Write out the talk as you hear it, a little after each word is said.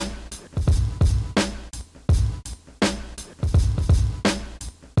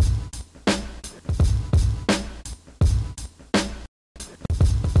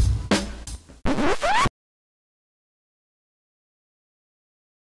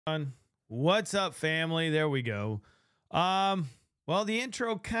On. What's up, family? There we go. Well, the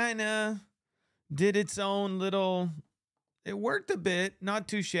intro kind of did its own little. It worked a bit, not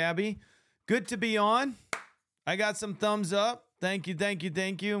too shabby. Good to be on. I got some thumbs up. Thank you, thank you,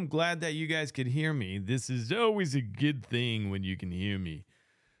 thank you. I'm glad that you guys could hear me. This is always a good thing when you can hear me.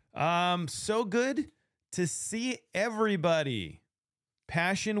 So good to see everybody.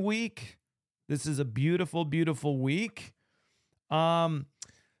 Passion Week. This is a beautiful, beautiful week.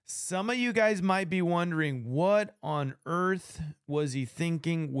 Some of you guys might be wondering, what on earth was he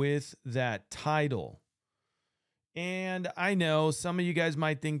thinking with that title? And I know some of you guys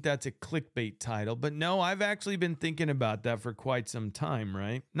might think that's a clickbait title, but no, I've actually been thinking about that for quite some time,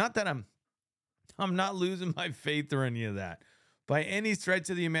 right? Not that I'm not losing my faith or any of that by any stretch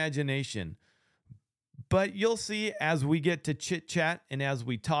of the imagination. But you'll see as we get to chit chat and as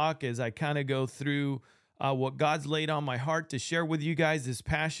we talk, as I kind of go through what God's laid on my heart to share with you guys this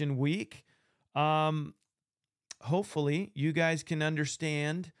Passion Week. Hopefully, you guys can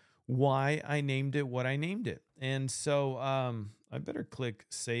understand why I named it what I named it. And so I better click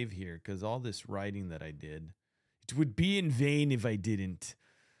save here because all this writing that I did, it would be in vain if I didn't.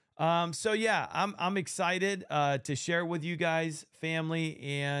 So yeah, I'm excited to share with you guys, family,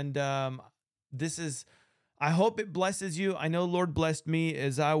 and this is. I hope it blesses you. I know Lord blessed me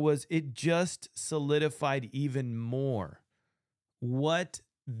as I was. It just solidified even more what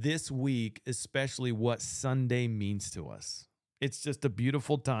this week, especially what Sunday means to us. It's just a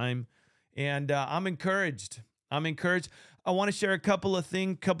beautiful time, and I'm encouraged. I'm encouraged. I want to share a couple of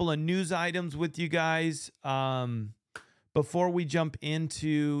news items with you guys before we jump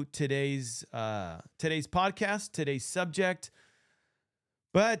into today's podcast, today's subject.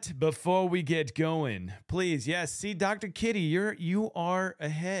 But before we get going, please, yes, see Dr. Kitty, you are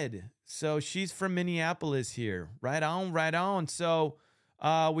ahead. So she's from Minneapolis here. Right on, right on. So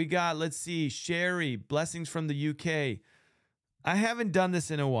we got, let's see, Sherry, blessings from the UK. I haven't done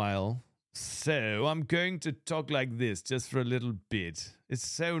this in a while, so I'm going to talk like this just for a little bit. It's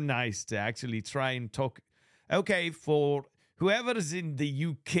so nice to actually try and talk. Okay, for whoever's in the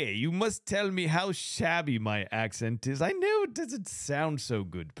UK, you must tell me how shabby my accent is. I know it doesn't sound so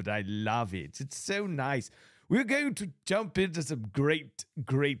good, but I love it. It's so nice. We're going to jump into some great,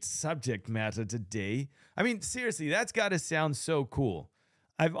 great subject matter today. I mean, seriously, that's got to sound so cool.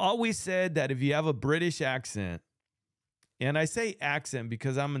 I've always said that if you have a British accent, and I say accent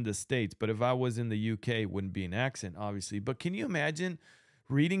because I'm in the States, but if I was in the UK, it wouldn't be an accent, obviously. But can you imagine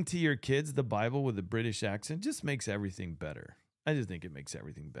reading to your kids the Bible with a British accent? Just makes everything better. I just think it makes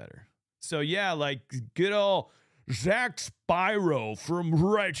everything better. So yeah, like good old Zach Spyro from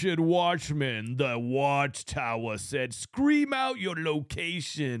Wretched Watchmen, the Watchtower said, scream out your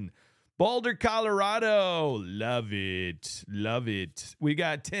location. Boulder, Colorado. Love it. Love it. We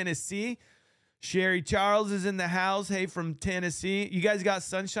got Tennessee. Sherry Charles is in the house. Hey, from Tennessee. You guys got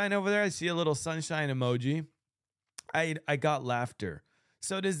sunshine over there? I see a little sunshine emoji. I got laughter.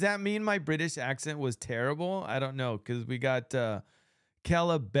 So does that mean my British accent was terrible? I don't know, because we got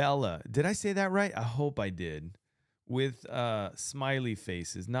Calabella. Did I say that right? I hope I did. With smiley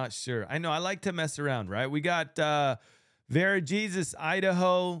faces. Not sure. I know I like to mess around, right? We got Vera Jesus,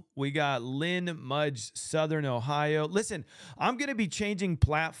 Idaho. We got Lynn Mudge, Southern Ohio. Listen, I'm going to be changing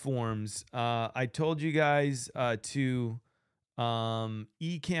platforms. I told you guys to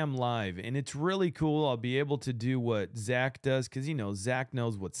Ecamm Live, and it's really cool. I'll be able to do what Zach does because Zach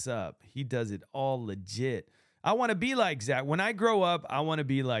knows what's up. He does it all legit. I want to be like Zach. When I grow up, I want to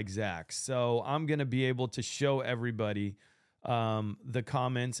be like Zach. So I'm gonna be able to show everybody the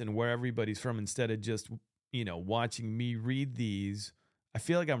comments and where everybody's from instead of just watching me read these. I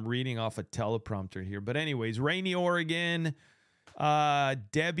feel like I'm reading off a teleprompter here. But anyways, Rainy, Oregon.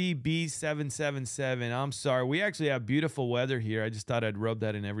 Debbie B777. I'm sorry. We actually have beautiful weather here. I just thought I'd rub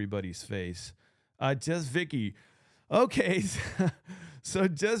that in everybody's face. Just Vicky. Okay. So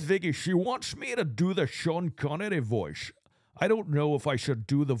just Vicky, she wants me to do the Sean Connery voice. I don't know if I should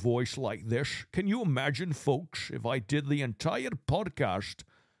do the voice like this. Can you imagine, folks, if I did the entire podcast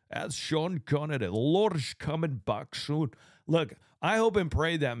as Sean Connery? The Lord's coming back soon. Look, I hope and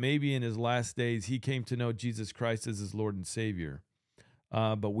pray that maybe in his last days he came to know Jesus Christ as his Lord and Savior.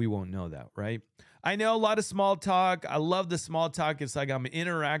 But we won't know that, right? I know a lot of small talk. I love the small talk. It's like I'm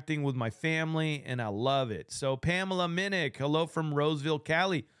interacting with my family, and I love it. So Pamela Minnick, hello from Roseville,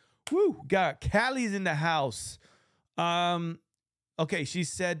 Cali. Woo, got Cali's in the house. Okay, she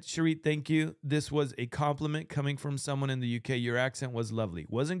said, Sharit, thank you. This was a compliment coming from someone in the UK. Your accent was lovely.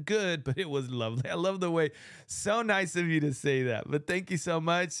 Wasn't good, but it was lovely. I love the way, so nice of you to say that. But thank you so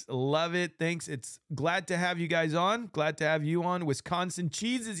much. Love it. Thanks. It's glad to have you guys on. Glad to have you on. Wisconsin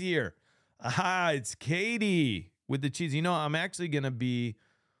Cheese is here. Aha, it's Katie with the cheese. You know, I'm actually going to be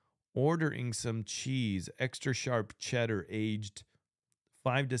ordering some cheese, extra sharp cheddar, aged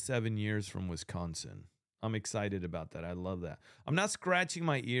 5 to 7 years from Wisconsin. I'm excited about that. I love that. I'm not scratching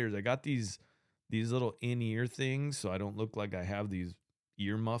my ears. I got these little in-ear things so I don't look like I have these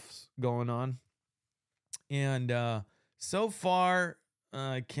ear muffs going on. And so far,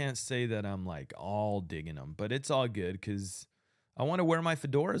 I can't say that I'm like all digging them, but it's all good because I want to wear my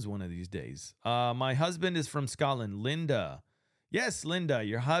fedoras one of these days. My husband is from Scotland. Linda. Yes, Linda,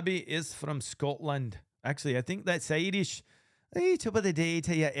 your hubby is from Scotland. Actually, I think that's Irish. Hey, top of the day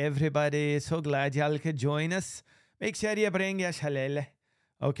to you, everybody. So glad y'all could join us. Make sure you bring your halal.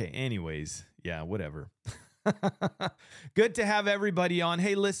 Okay, anyways. Yeah, whatever. Good to have everybody on.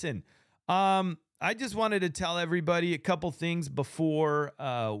 Hey, listen. I just wanted to tell everybody a couple things before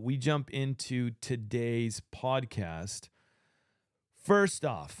we jump into today's podcast. First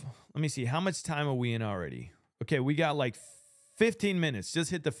off, let me see. How much time are we in already? Okay, we got like 15 minutes.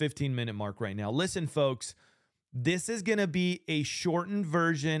 Just hit the 15-minute mark right now. Listen, folks. This is going to be a shortened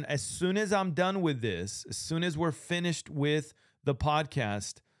version. As soon as I'm done with this, as soon as we're finished with the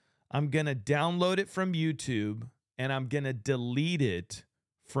podcast, I'm going to download it from YouTube and I'm going to delete it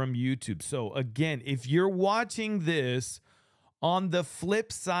from YouTube. So again, if you're watching this on the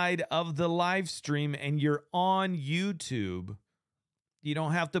flip side of the live stream and you're on YouTube, you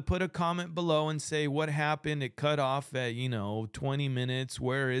don't have to put a comment below and say what happened. It cut off at, 20 minutes.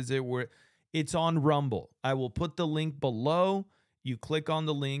 Where is it? It's on Rumble. I will put the link below. You click on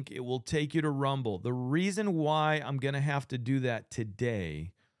the link. It will take you to Rumble. The reason why I'm going to have to do that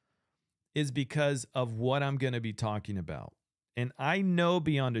today is because of what I'm going to be talking about. And I know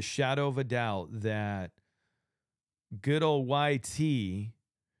beyond a shadow of a doubt that good old YT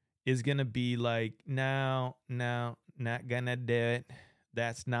is going to be like, no, not going to do it.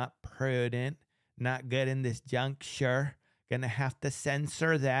 That's not prudent. Not good in this juncture. Going to have to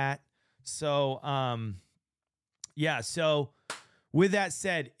censor that. So, so with that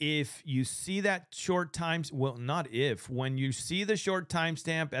said, if you see that short time, when you see the short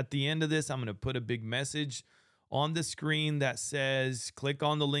timestamp at the end of this, I'm going to put a big message on the screen that says, click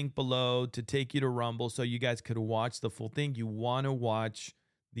on the link below to take you to Rumble so you guys could watch the full thing. You want to watch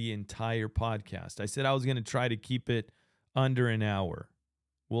the entire podcast. I said I was going to try to keep it under an hour.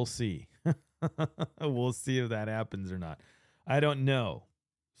 We'll see. We'll see if that happens or not. I don't know.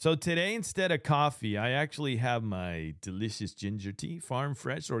 So today, instead of coffee, I actually have my delicious ginger tea, farm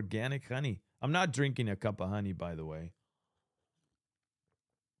fresh, organic honey. I'm not drinking a cup of honey, by the way.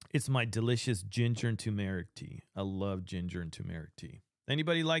 It's my delicious ginger and turmeric tea. I love ginger and turmeric tea.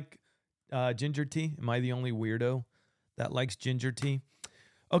 Anybody like ginger tea? Am I the only weirdo that likes ginger tea?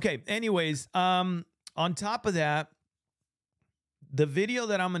 Okay, anyways, on top of that, the video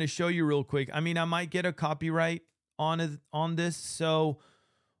that I'm going to show you real quick, I might get a copyright on this, so...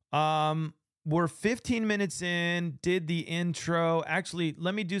 we're 15 minutes in, did the intro. Actually,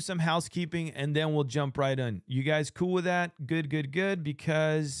 let me do some housekeeping and then we'll jump right in. You guys cool with that? Good,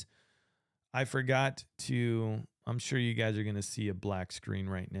 because I forgot to, I'm sure you guys are going to see a black screen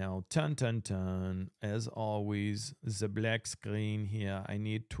right now. Ton. As always, the black screen here. I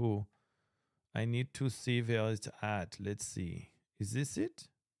need to see where it's at. Let's see. Is this it?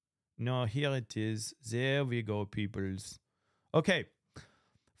 No, here it is. There we go, peoples. Okay.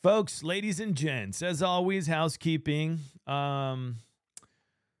 Folks, ladies and gents, as always, housekeeping. So,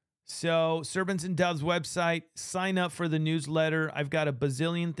 Serpents and Doves website, sign up for the newsletter. I've got a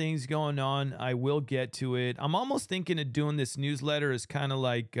bazillion things going on. I will get to it. I'm almost thinking of doing this newsletter as kind of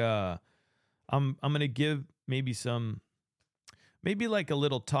like, I'm going to give maybe like a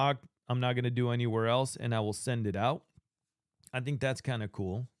little talk I'm not going to do anywhere else, and I will send it out. I think that's kind of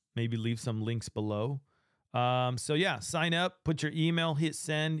cool. Maybe leave some links below. So yeah, sign up, put your email, hit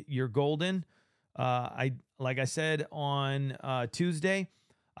send, you're golden. Like I said on Tuesday,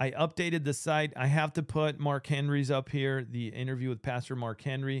 I updated the site. I have to put Mark Henry's up here, the interview with Pastor Mark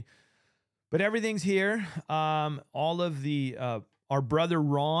Henry, but everything's here. All of the, our brother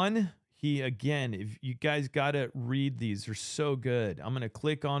Ron, if you guys got to read these, they're so good. I'm going to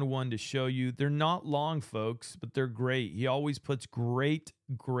click on one to show you. They're not long, folks, but they're great. He always puts great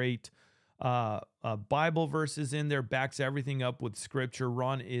Bible verses in there, backs everything up with scripture.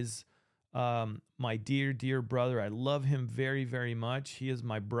 Ron is my dear brother. I love him very, very much. He is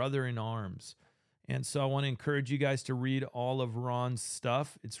my brother in arms. And so I want to encourage you guys to read all of Ron's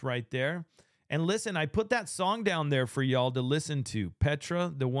stuff. It's right there. And listen, I put that song down there for y'all to listen to. Petra,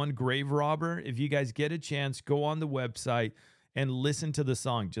 the one grave robber. If you guys get a chance, go on the website and listen to the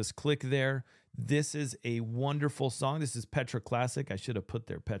song. Just click there. This is a wonderful song. This is Petra Classic. I should have put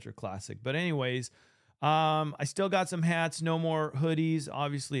there Petra Classic. But anyways, I still got some hats, no more hoodies.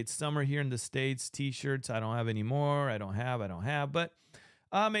 Obviously, it's summer here in the States. T-shirts, I don't have any more. I don't have. But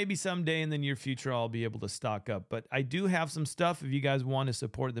maybe someday in the near future, I'll be able to stock up. But I do have some stuff. If you guys want to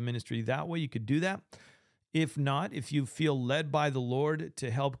support the ministry that way, you could do that. If not, if you feel led by the Lord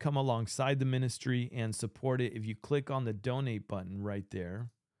to help come alongside the ministry and support it, if you click on the donate button right there,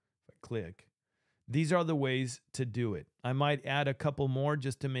 if I click, these are the ways to do it. I might add a couple more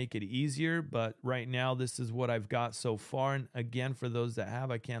just to make it easier, but right now, this is what I've got so far. And again, for those that have,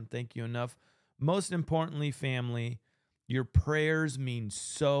 I can't thank you enough. Most importantly, family, your prayers mean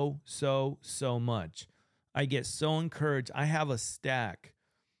so much. I get so encouraged. I have a stack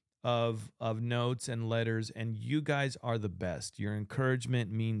of notes and letters, and you guys are the best. Your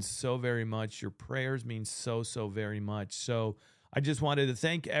encouragement means so very much. Your prayers mean so very much. So I just wanted to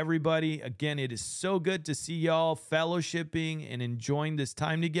thank everybody. Again, it is so good to see y'all fellowshipping and enjoying this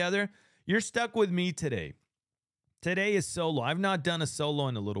time together. You're stuck with me today. Today is solo. I've not done a solo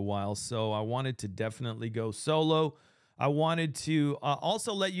in a little while, so I wanted to definitely go solo. I wanted to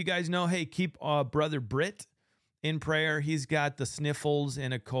also let you guys know, hey, keep Brother Britt in prayer. He's got the sniffles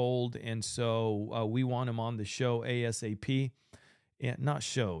and a cold, and so we want him on the show ASAP. Yeah, not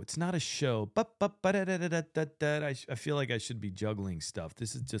show. It's not a show. I feel like I should be juggling stuff.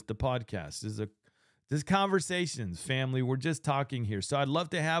 This is just a podcast. This is conversations, family. We're just talking here. So I'd love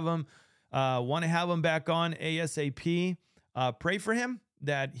to have him. Want to have him back on ASAP. Pray for him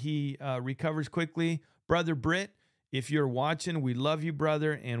that he recovers quickly. Brother Britt, if you're watching, we love you,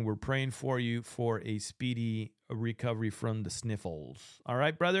 brother, and we're praying for you for a speedy recovery from the sniffles. All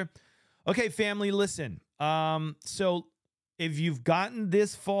right, brother? Okay, family, listen. So if you've gotten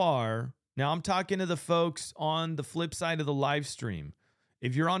this far, now I'm talking to the folks on the flip side of the live stream.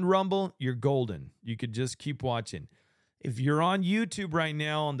 If you're on Rumble, you're golden. You could just keep watching. If you're on YouTube right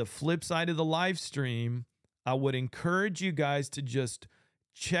now on the flip side of the live stream, I would encourage you guys to just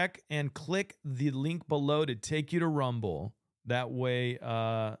check and click the link below to take you to Rumble. That way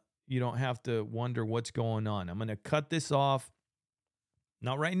you don't have to wonder what's going on. I'm going to cut this off.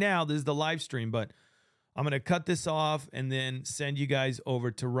 Not right now. This is the live stream, but I'm going to cut this off and then send you guys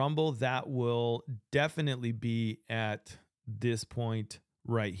over to Rumble. That will definitely be at this point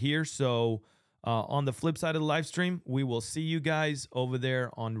right here. So on the flip side of the live stream, we will see you guys over there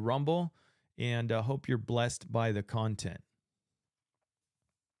on Rumble, and hope you're blessed by the content.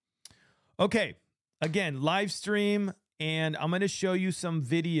 Okay, again, live stream, and I'm going to show you some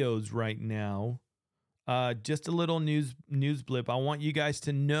videos right now. Just a little news blip. I want you guys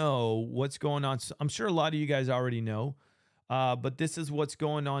to know what's going on. I'm sure a lot of you guys already know, but this is what's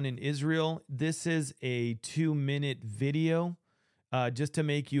going on in Israel. This is a 2-minute video just to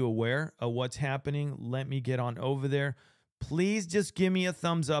make you aware of what's happening. Let me get on over there. Please just give me a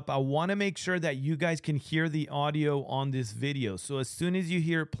thumbs up. I want to make sure that you guys can hear the audio on this video. So as soon as you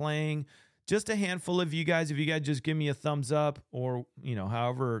hear it playing, just a handful of you guys, if you guys just give me a thumbs up, or, you know,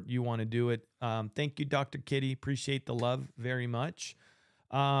 however you want to do it. Thank you, Dr. Kitty. Appreciate the love very much.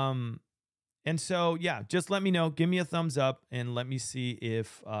 And so, yeah, just let me know. Give me a thumbs up and let me see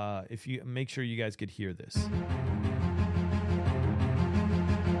if you make sure you guys could hear this.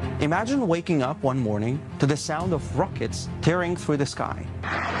 Imagine waking up one morning to the sound of rockets tearing through the sky.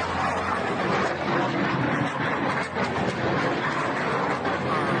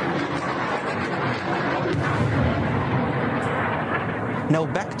 Now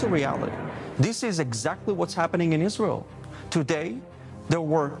back to reality. This is exactly what's happening in Israel. Today, there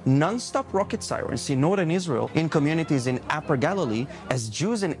were non-stop rocket sirens in northern Israel in communities in Upper Galilee as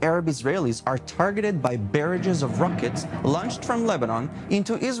Jews and Arab Israelis are targeted by barrages of rockets launched from Lebanon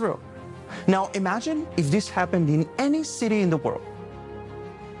into Israel. Now imagine if this happened in any city in the world.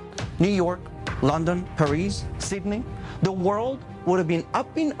 New York, London, Paris, Sydney. The world would have been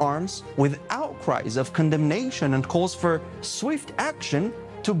up in arms with outcries of condemnation and calls for swift action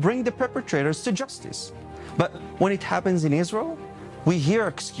to bring the perpetrators to justice. But when it happens in Israel, we hear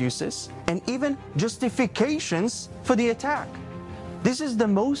excuses and even justifications for the attack. This is the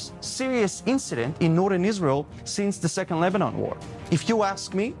most serious incident in northern Israel since the Second Lebanon War. If you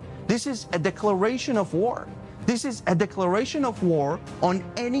ask me, this is a declaration of war. This is a declaration of war on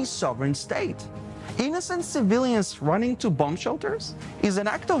any sovereign state. Innocent civilians running to bomb shelters is an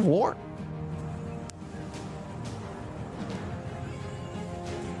act of war.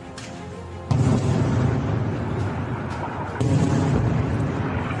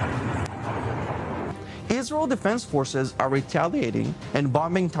 Israel Defense Forces are retaliating and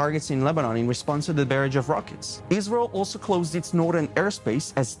bombing targets in Lebanon in response to the barrage of rockets. Israel also closed its northern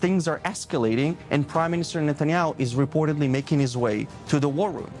airspace as things are escalating, and Prime Minister Netanyahu is reportedly making his way to the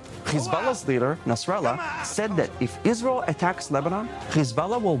war room. Hezbollah's leader, Nasrallah, said that if Israel attacks Lebanon,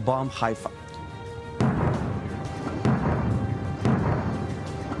 Hezbollah will bomb Haifa.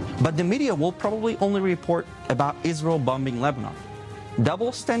 But the media will probably only report about Israel bombing Lebanon.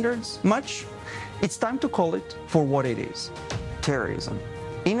 Double standards, much? It's time to call it for what it is: terrorism.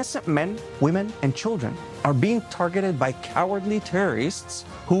 Innocent men, women, and children are being targeted by cowardly terrorists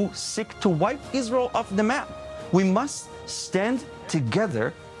who seek to wipe Israel off the map. We must stand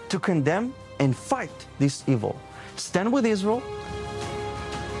together to condemn and fight this evil. Stand with Israel.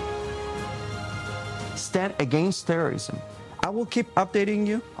 Stand against terrorism. I will keep updating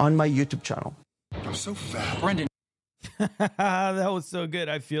you on my YouTube channel. I'm so fat. Brendan. That was so good.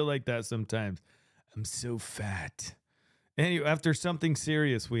 I feel like that sometimes. I'm so fat. Anyway, after something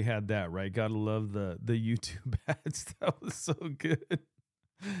serious, we had that, right? Gotta love the YouTube ads. That was so good.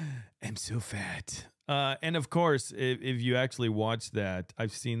 I'm so fat. And of course, if you actually watch that,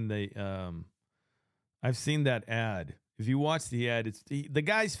 I've seen that ad. If you watch the ad, it's the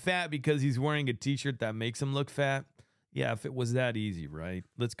guy's fat because he's wearing a t-shirt that makes him look fat. Yeah, if it was that easy, right?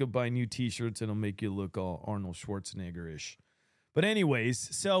 Let's go buy new t-shirts and it'll make you look all Arnold Schwarzenegger-ish. But anyways,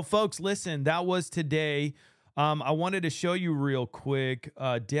 so folks, listen, that was today. I wanted to show you real quick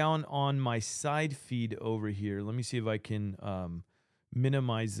down on my side feed over here. Let me see if I can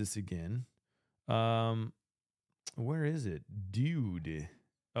minimize this again. Where is it? Dude.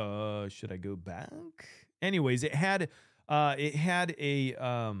 Should I go back? Anyways, it had a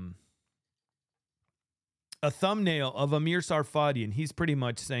thumbnail of Amir Sarfati, and he's pretty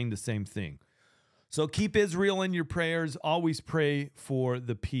much saying the same thing. So keep Israel in your prayers. Always pray for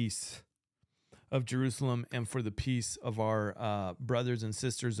the peace of Jerusalem and for the peace of our brothers and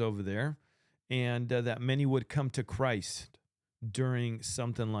sisters over there, and that many would come to Christ during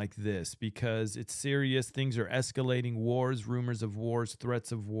something like this, because it's serious. Things are escalating, wars, rumors of wars,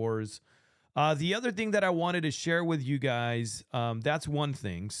 threats of wars. The other thing that I wanted to share with you guys, that's one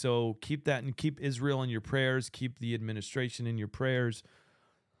thing. So keep that and keep Israel in your prayers. Keep the administration in your prayers.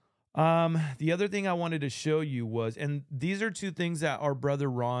 The other thing I wanted to show you was, and these are two things that our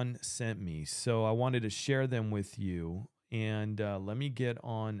brother Ron sent me. So I wanted to share them with you. And let me get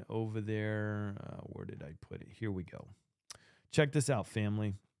on over there. Where did I put it? Here we go. Check this out,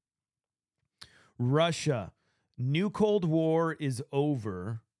 family. Russia, new Cold War is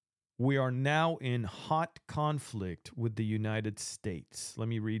over. We are now in hot conflict with the United States. Let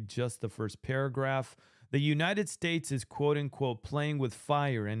me read just the first paragraph. The United States is, quote unquote, playing with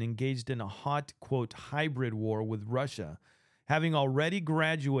fire and engaged in a hot, quote, hybrid war with Russia. Having already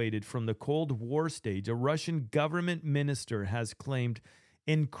graduated from the Cold War stage, a Russian government minister has claimed,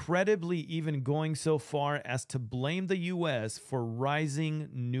 incredibly even going so far as to blame the U.S. for rising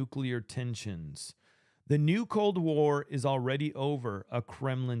nuclear tensions. The new Cold War is already over, a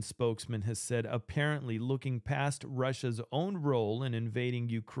Kremlin spokesman has said, apparently looking past Russia's own role in invading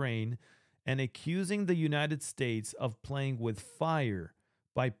Ukraine and accusing the United States of playing with fire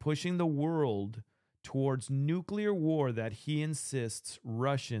by pushing the world towards nuclear war that he insists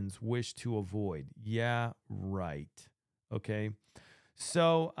Russians wish to avoid. Yeah, right. Okay.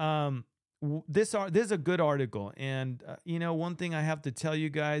 So this is a good article. And, one thing I have to tell you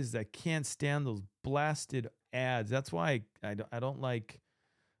guys is I can't stand those blasted ads. That's why I don't like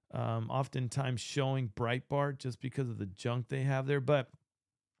oftentimes showing Breitbart, just because of the junk they have there. But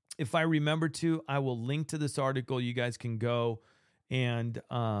if I remember to, I will link to this article. You guys can go and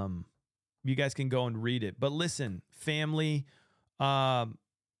read it. But listen, family,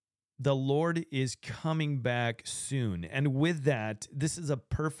 the Lord is coming back soon. And with that, this is a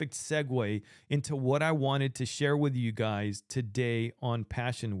perfect segue into what I wanted to share with you guys today on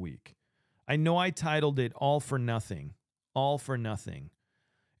Passion Week. I know I titled it All for Nothing, All for Nothing.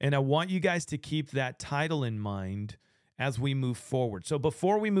 And I want you guys to keep that title in mind as we move forward. So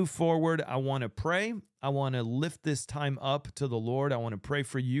before we move forward, I want to pray. I want to lift this time up to the Lord. I want to pray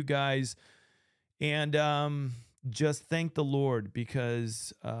for you guys and just thank the Lord,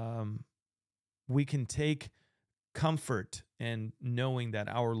 because we can take comfort in knowing that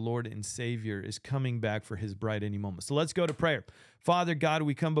our Lord and Savior is coming back for his bride any moment. So let's go to prayer. Father God,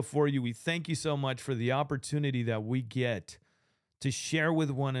 we come before you. We thank you so much for the opportunity that we get to share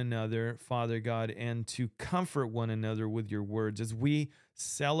with one another, Father God, and to comfort one another with your words as we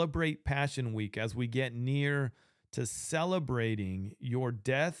celebrate Passion Week, as we get near to celebrating your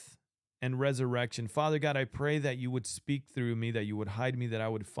death and resurrection. Father God, I pray that you would speak through me, that you would hide me, that I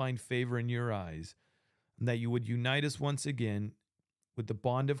would find favor in your eyes. and that you would unite us once again with the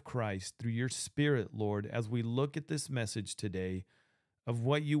bond of Christ through your Spirit, Lord, as we look at this message today of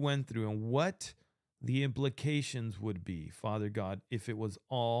what you went through and what the implications would be, Father God, if it was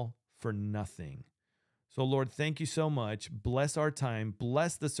all for nothing. So, Lord, thank you so much. Bless our time.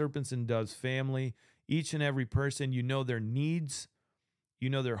 Bless the Serpents and Doves family, each and every person. You know their needs.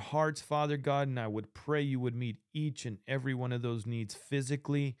 You know their hearts, Father God, and I would pray you would meet each and every one of those needs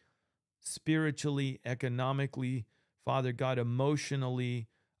physically, spiritually, economically, Father God, emotionally.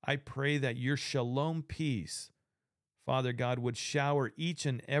 I pray that your shalom peace, Father God, would shower each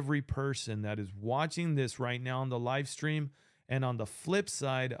and every person that is watching this right now on the live stream and on the flip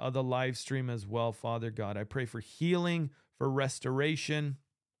side of the live stream as well, Father God. I pray for healing, for restoration,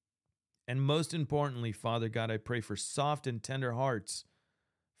 and most importantly, Father God, I pray for soft and tender hearts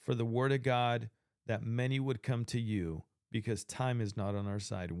for the word of God, that many would come to you because time is not on our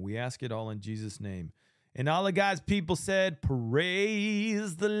side. And we ask it all in Jesus' name. And all of God's people said,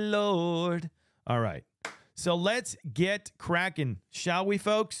 praise the Lord. All right. So let's get cracking, shall we,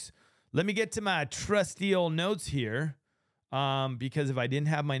 folks? Let me get to my trusty old notes here. Because if I didn't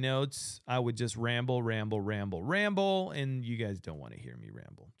have my notes, I would just ramble. And you guys don't want to hear me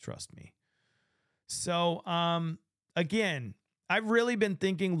ramble. Trust me. So, again, I've really been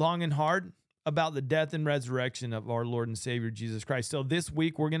thinking long and hard about the death and resurrection of our Lord and Savior, Jesus Christ. So this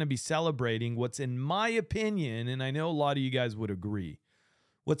week, we're going to be celebrating what's, in my opinion, and I know a lot of you guys would agree,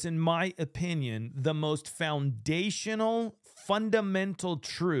 what's, in my opinion, the most foundational, fundamental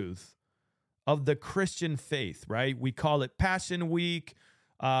truth of the Christian faith, right? We call it Passion Week,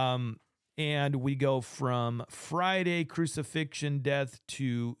 and we go from Friday, crucifixion, death,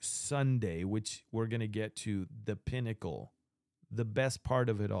 to Sunday, which we're going to get to the pinnacle, the best part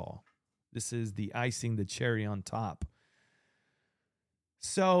of it all. This is the icing, the cherry on top.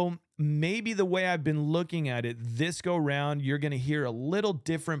 So maybe the way I've been looking at it this go round, you're going to hear a little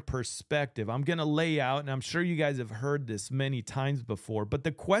different perspective. I'm going to lay out, and I'm sure you guys have heard this many times before, but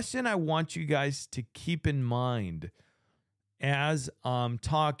the question I want you guys to keep in mind as I'm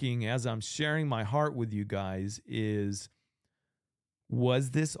talking, as I'm sharing my heart with you guys is,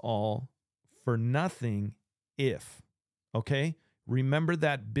 was this all for nothing if? Okay? Remember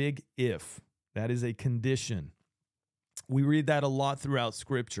that big if. That is a condition. We read that a lot throughout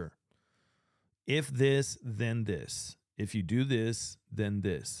Scripture. If this, then this. If you do this, then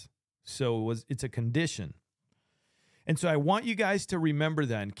this. So it's a condition. And so I want you guys to remember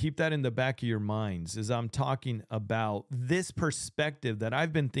that and keep that in the back of your minds as I'm talking about this perspective that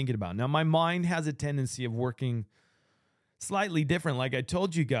I've been thinking about. Now, my mind has a tendency of working slightly different. Like I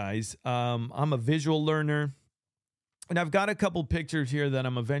told you guys, I'm a visual learner. And I've got a couple pictures here that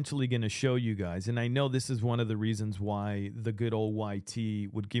I'm eventually going to show you guys. And I know this is one of the reasons why the good old YT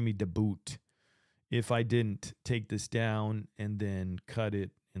would give me the boot if I didn't take this down and then cut it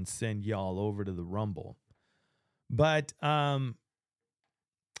and send y'all over to the Rumble. But I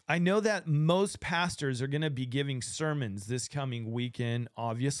know that most pastors are going to be giving sermons this coming weekend,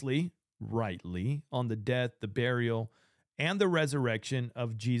 obviously, rightly, on the death, the burial, and the resurrection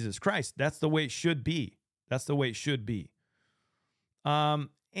of Jesus Christ. That's the way it should be. That's the way it should be.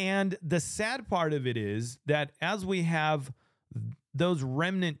 And the sad part of it is that as we have those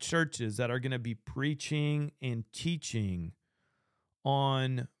remnant churches that are going to be preaching and teaching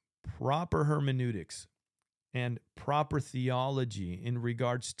on proper hermeneutics and proper theology in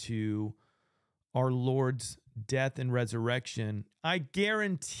regards to our Lord's death and resurrection, I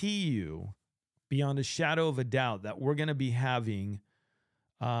guarantee you, beyond a shadow of a doubt, that we're going to be having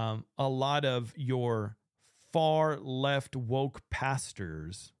a lot of your far left woke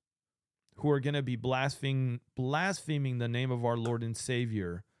pastors who are going to be blaspheming the name of our Lord and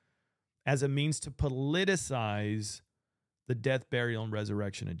Savior as a means to politicize the death, burial, and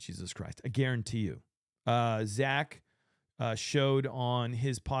resurrection of Jesus Christ. I guarantee you. Zach showed on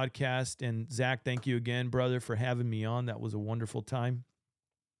his podcast, and Zach, thank you again, brother, for having me on. That was a wonderful time.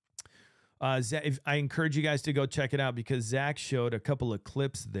 Zach, I encourage you guys to go check it out because Zach showed a couple of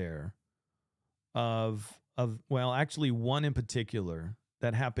clips there of actually one in particular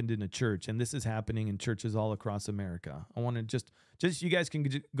that happened in a church, and this is happening in churches all across America. I want to just you guys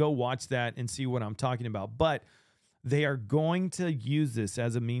can go watch that and see what I'm talking about. But they are going to use this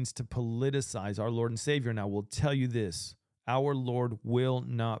as a means to politicize our Lord and Savior. And I will tell you this, our Lord will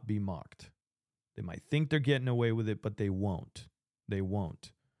not be mocked. They might think they're getting away with it, but they won't. They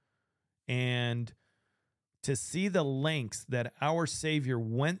won't. And to see the lengths that our Savior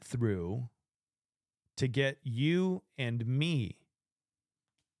went through to get you and me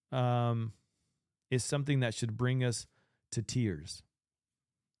is something that should bring us to tears.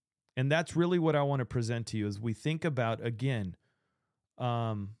 And that's really what I want to present to you as we think about, again,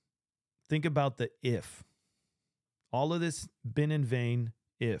 think about the if. All of this been in vain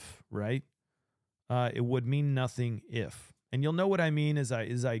if, right? It would mean nothing if. And you'll know what I mean as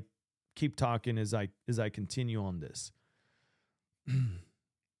I keep talking, as I continue on this.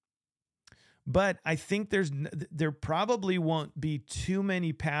 But I think there probably won't be too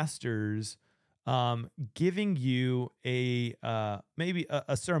many pastors giving you maybe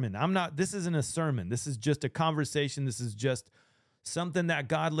a sermon. This isn't a sermon. This is just a conversation. This is just something that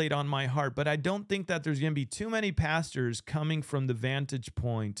God laid on my heart. But I don't think that there's going to be too many pastors coming from the vantage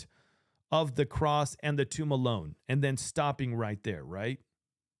point of the cross and the tomb alone and then stopping right there, right?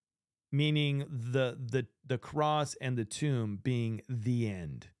 Meaning the cross and the tomb being the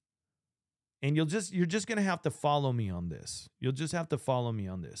end. And you're just going to have to follow me on this. You'll just have to follow me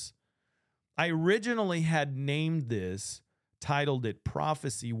on this. I originally had named this, titled it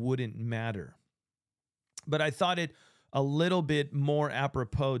Prophecy Wouldn't Matter. But I thought it a little bit more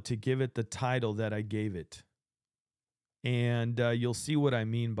apropos to give it the title that I gave it. And you'll see what I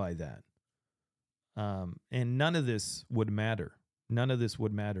mean by that. And none of this would matter. None of this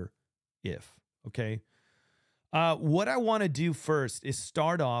would matter if, okay? What I want to do first is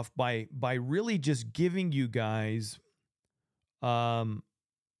start off by really just giving you guys a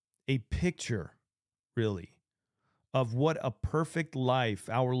picture, really, of what a perfect life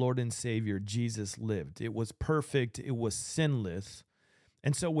our Lord and Savior Jesus lived. It was perfect. It was sinless.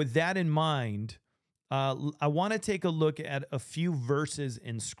 And so with that in mind, I want to take a look at a few verses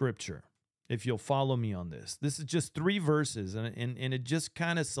in Scripture, if you'll follow me on this. This is just 3 verses, and it just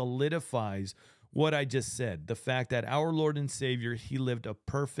kind of solidifies what I just said, the fact that our Lord and Savior, he lived a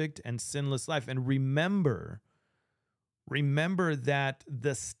perfect and sinless life. And remember that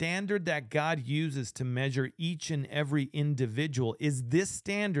the standard that God uses to measure each and every individual is this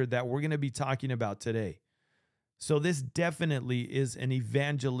standard that we're going to be talking about today. So this definitely is an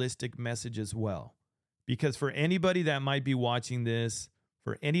evangelistic message as well. Because for anybody that might be watching this,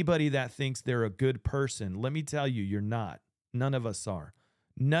 for anybody that thinks they're a good person, let me tell you, you're not. None of us are.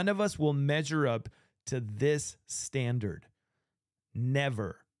 None of us will measure up to this standard.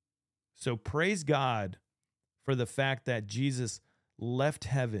 Never. So praise God for the fact that Jesus left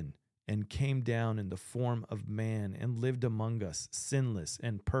heaven and came down in the form of man and lived among us, sinless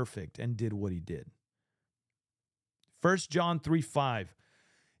and perfect, and did what he did. 1 John 3:5.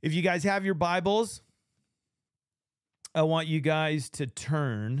 If you guys have your Bibles, I want you guys to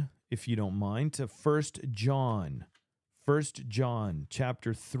turn, if you don't mind, to 1 John. 1 John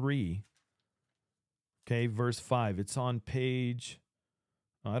chapter 3, okay, verse 5. It's on page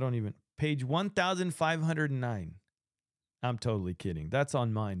 1509. I'm totally kidding. That's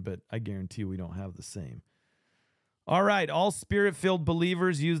on mine, but I guarantee we don't have the same. All right, all Spirit-filled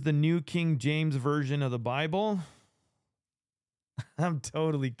believers use the New King James Version of the Bible. I'm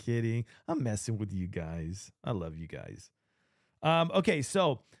totally kidding. I'm messing with you guys. I love you guys. Okay,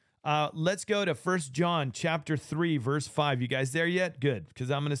 so let's go to 1 John chapter 3, verse 5. You guys there yet? Good, because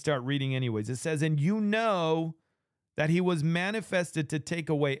I'm going to start reading anyways. It says, "And you know that he was manifested to take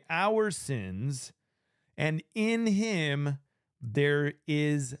away our sins, and in him there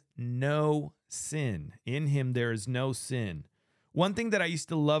is no sin." In him there is no sin. One thing that I used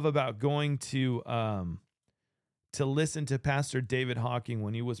to love about going to listen to Pastor David Hawking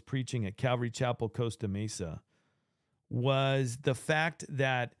when he was preaching at Calvary Chapel, Costa Mesa, was the fact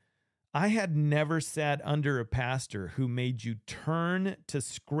that I had never sat under a pastor who made you turn to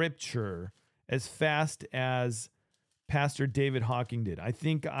Scripture as fast as Pastor David Hawking did. I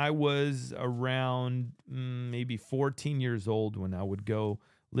think I was around maybe 14 years old when I would go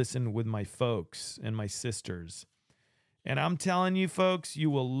listen with my folks and my sisters. And I'm telling you, folks, you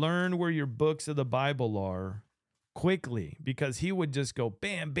will learn where your books of the Bible are quickly, because he would just go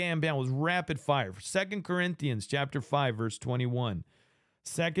bam, bam, bam. It was rapid fire. 2 Corinthians chapter 5, verse 21.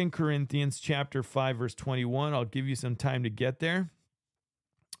 2 Corinthians chapter 5, verse 21. I'll give you some time to get there.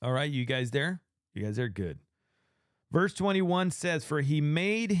 All right, you guys there? You guys are good. Verse 21 says, "For he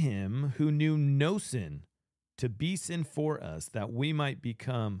made him who knew no sin to be sin for us, that we might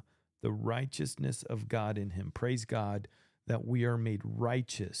become the righteousness of God in him." Praise God that we are made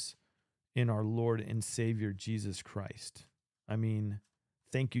righteous in our Lord and Savior, Jesus Christ. I mean,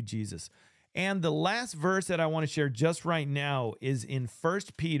 thank you, Jesus. And the last verse that I want to share just right now is in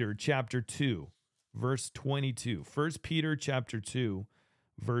 1 Peter chapter 2, verse 22. 1 Peter chapter 2,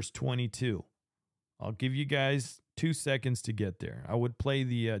 verse 22. I'll give you guys 2 seconds to get there. I would play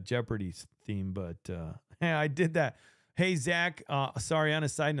the Jeopardy theme, but I did that. Hey, Zach, sorry, on a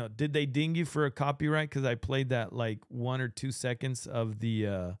side note, did they ding you for a copyright? Because I played that like 1 or 2 seconds of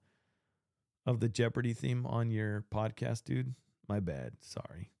the of the Jeopardy theme on your podcast, dude. My bad.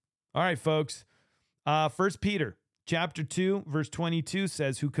 Sorry. All right, folks. 1 Peter chapter 2, verse 22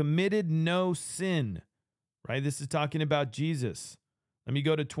 says, who committed no sin, right? This is talking about Jesus. Let me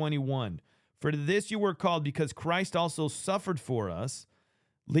go to 21. For to this you were called, because Christ also suffered for us,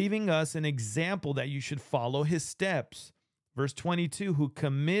 leaving us an example that you should follow his steps. Verse 22, who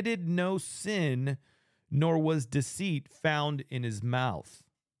committed no sin, nor was deceit found in his mouth.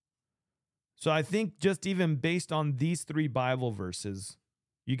 So I think just even based on these 3 Bible verses,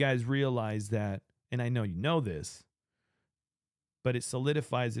 you guys realize that, and I know you know this, but it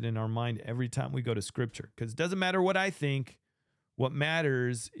solidifies it in our mind every time we go to Scripture. Because it doesn't matter what I think. What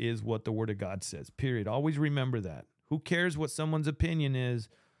matters is what the Word of God says, period. Always remember that. Who cares what someone's opinion is?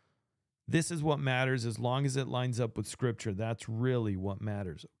 This is what matters as long as it lines up with Scripture. That's really what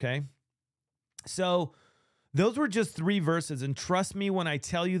matters, okay? So those were just 3 verses, and trust me when I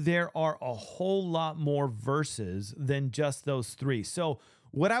tell you there are a whole lot more verses than just those 3. So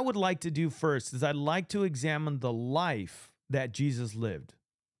what I would like to do first is I'd like to examine the life that Jesus lived.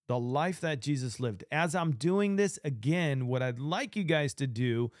 The life that Jesus lived. As I'm doing this again, what I'd like you guys to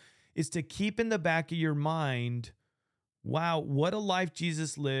do is to keep in the back of your mind, wow, what a life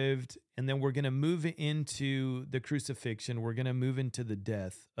Jesus lived. And then we're going to move into the crucifixion. We're going to move into the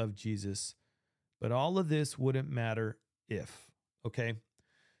death of Jesus. But all of this wouldn't matter if, okay?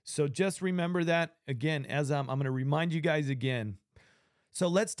 So just remember that again, as I'm going to remind you guys again. So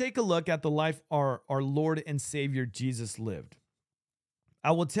let's take a look at the life our Lord and Savior Jesus lived. I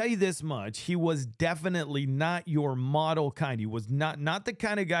will tell you this much. He was definitely not your model kind. He was not the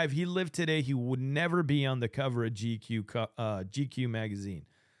kind of guy, if he lived today, he would never be on the cover of GQ magazine.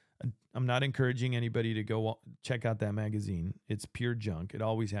 I'm not encouraging anybody to go check out that magazine. It's pure junk. It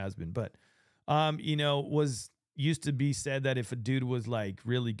always has been. But, was used to be said that if a dude was like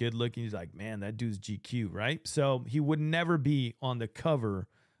really good looking, he's like, man, that dude's GQ, right? So he would never be on the cover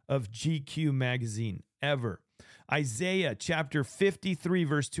of GQ magazine ever. Isaiah chapter 53,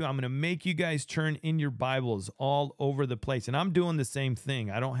 verse 2. I'm going to make you guys turn in your Bibles all over the place. And I'm doing the same thing.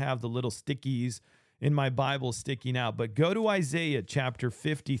 I don't have the little stickies in my Bible sticking out. But go to Isaiah chapter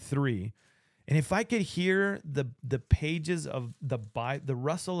 53. And if I could hear the pages of the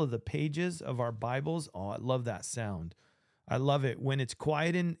rustle of the pages of our Bibles, oh, I love that sound. I love it when it's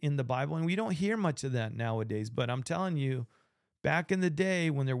quiet in the Bible. And we don't hear much of that nowadays. But I'm telling you, back in the day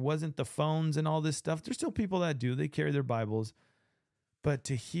when there wasn't the phones and all this stuff, there's still people that do. They carry their Bibles. But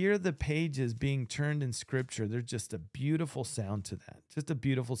to hear the pages being turned in Scripture, there's just a beautiful sound to that. Just a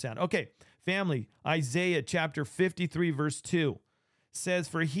beautiful sound. Okay, family, Isaiah chapter 53, verse 2 says,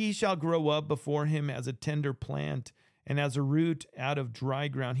 for he shall grow up before him as a tender plant and as a root out of dry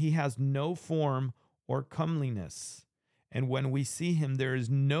ground. He has no form or comeliness. And when we see him, there is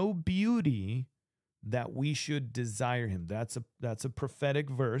no beauty that we should desire him. That's a prophetic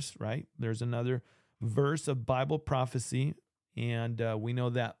verse, right? There's another verse of Bible prophecy, and we know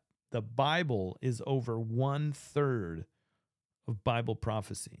that the Bible is over 1/3 of Bible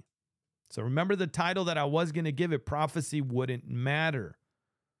prophecy. So remember the title that I was going to give it, Prophecy Wouldn't Matter.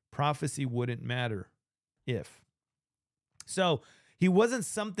 Prophecy wouldn't matter if. So he wasn't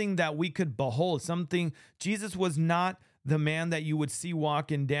something that we could behold, Jesus was not the man that you would see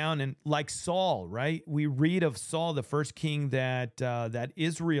walking down and like Saul, right? We read of Saul, the first king that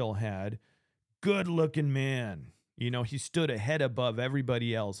Israel had. Good looking man. He stood a head above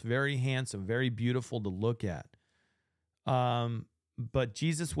everybody else. Very handsome, very beautiful to look at. But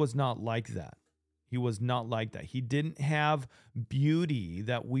Jesus was not like that. He was not like that. He didn't have beauty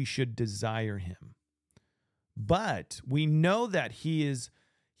that we should desire him. But we know that let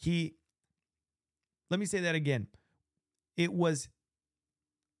me say that again. He was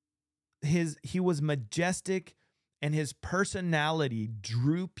majestic, and his personality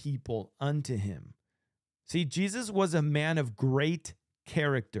drew people unto him. See, Jesus was a man of great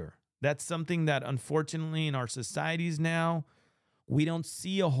character. That's something that unfortunately in our societies now, we don't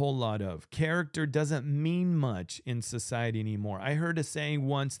see a whole lot of. Character doesn't mean much in society anymore. I heard a saying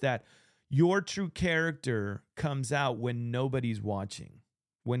once that your true character comes out when nobody's watching.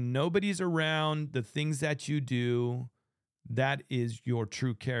 When nobody's around, the things that you do, that is your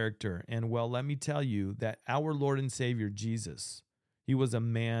true character. And well, let me tell you that our Lord and Savior, Jesus, he was a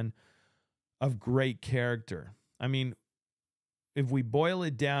man of great character. I mean, if we boil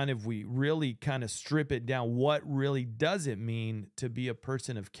it down, if we really kind of strip it down, what really does it mean to be a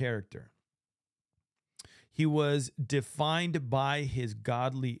person of character? He was defined by his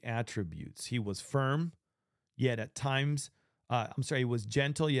godly attributes. He was firm, yet at times, he was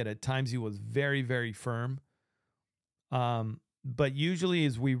gentle, yet at times he was very, very firm. But usually,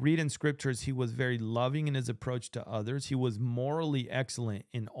 as we read in scriptures, he was very loving in his approach to others. He was morally excellent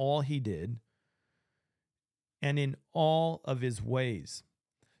in all he did and in all of his ways.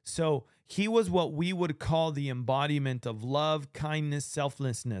 So he was what we would call the embodiment of love, kindness,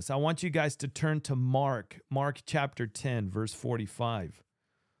 selflessness. I want you guys to turn to Mark chapter 10, verse 45.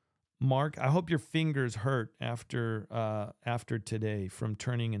 Mark, I hope your fingers hurt after today from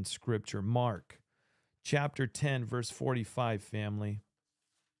turning in scripture. Mark chapter 10, verse 45, family.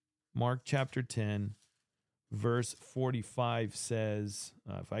 Mark chapter 10, verse 45 says,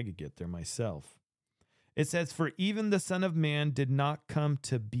 if I could get there myself, it says, "For even the Son of Man did not come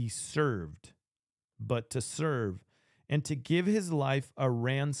to be served, but to serve, and to give his life a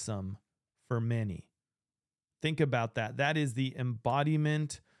ransom for many." Think about that. That is the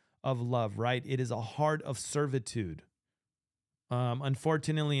embodiment of love, right? It is a heart of servitude.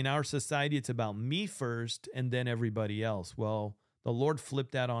 Unfortunately, in our society, it's about me first and then everybody else. Well, the Lord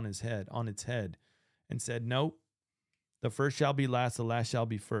flipped that on its head, and said, "Nope, the first shall be last, the last shall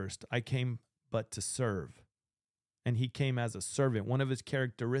be first. I came but to serve." And he came as a servant. One of his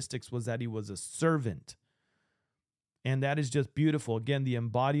characteristics was that he was a servant. And that is just beautiful. Again, the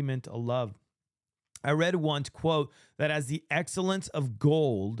embodiment of love. I read once, quote, that as the excellence of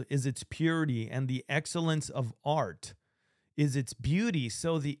gold is its purity and the excellence of art is its beauty,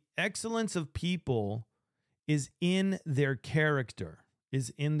 so the excellence of people is in their character,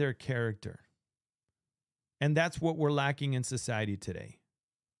 And that's what we're lacking in society today.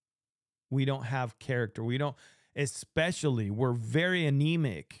 We don't have character. We're very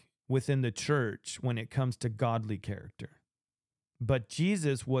anemic within the church when it comes to godly character. But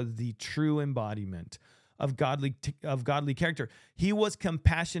Jesus was the true embodiment of godly character. He was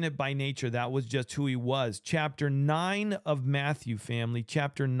compassionate by nature. That was just who he was. Chapter 9 of Matthew, family.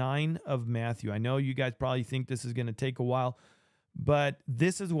 Chapter 9 of Matthew. I know you guys probably think this is going to take a while, but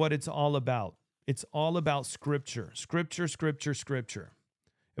this is what it's all about. It's all about Scripture. Scripture.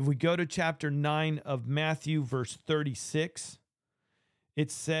 If we go to chapter 9 of Matthew, verse 36,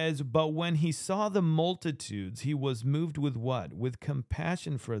 it says, "But when he saw the multitudes, he was moved with" what? "With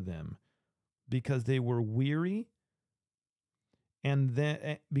compassion for them, because they were weary, and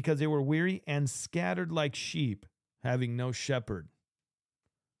scattered like sheep, having no shepherd."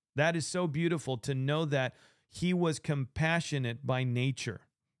 That is so beautiful to know that he was compassionate by nature.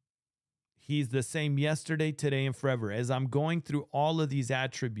 He's the same yesterday, today, and forever. As I'm going through all of these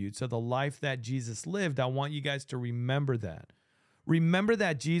attributes of the life that Jesus lived, I want you guys to remember that. Remember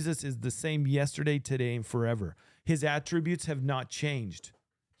that Jesus is the same yesterday, today, and forever. His attributes have not changed.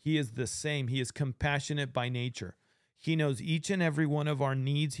 He is the same. He is compassionate by nature. He knows each and every one of our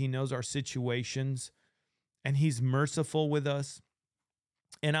needs. He knows our situations, and he's merciful with us.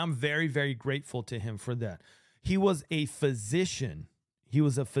 And I'm very, very grateful to him for that. He was a physician.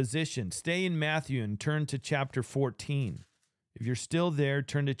 Stay in Matthew and turn to chapter 14. If you're still there,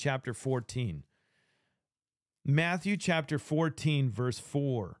 turn to chapter 14. Matthew chapter 14, verse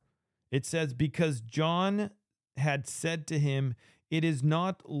 4. It says, "Because John had said to him, 'It is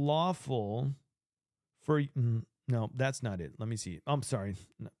not lawful for..." No, that's not it. Let me see. I'm sorry.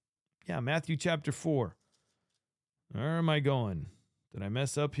 Yeah, Matthew chapter 4. Where am I going? Did I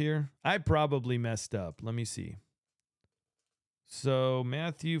mess up here? I probably messed up. Let me see. So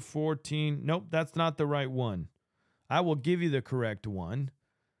Matthew 14. Nope, that's not the right one. I will give you the correct one.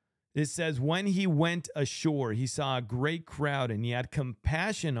 It says, "When he went ashore, he saw a great crowd, and he had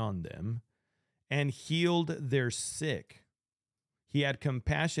compassion on them and healed their sick." He had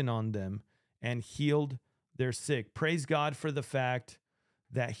compassion on them and healed their sick. Praise God for the fact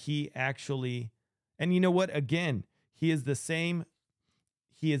that he actually, and you know what? Again, he is the same.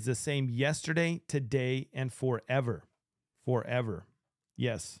 He is the same yesterday, today, and forever. Forever.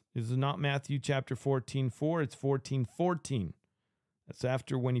 Yes, this is not Matthew chapter 14:4. It's 14:14. That's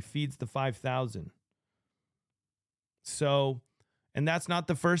after when he feeds the 5,000. So, and that's not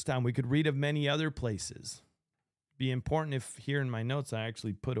the first time. We could read of many other places. Be important if here in my notes I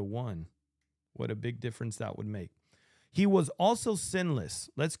actually put a 1. What a big difference that would make. He was also sinless.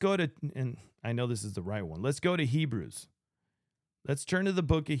 Let's go to, and I know this is the right one. Let's go to Hebrews. Let's turn to the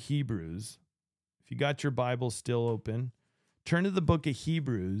book of Hebrews. If you got your Bible still open, turn to the book of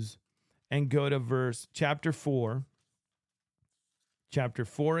Hebrews and go to chapter 4. Chapter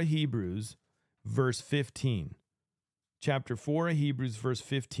 4 of Hebrews, verse 15. Chapter 4 of Hebrews, verse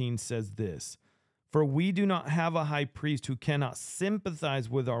 15 says this: "For we do not have a high priest who cannot sympathize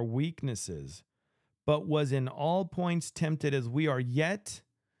with our weaknesses, but was in all points tempted as we are, yet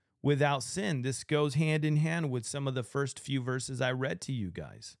without sin." This goes hand in hand with some of the first few verses I read to you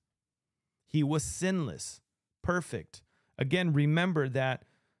guys. He was sinless, perfect. Again, remember that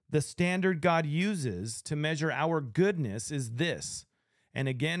the standard God uses to measure our goodness is this. And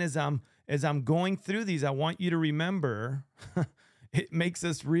again, as I'm going through these, I want you to remember it makes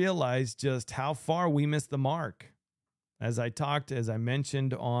us realize just how far we miss the mark. As I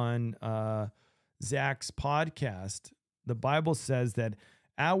mentioned on Zach's podcast, the Bible says that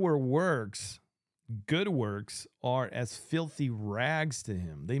our works, good works, are as filthy rags to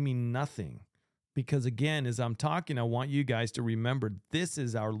him. They mean nothing. Because again, as I'm talking, I want you guys to remember this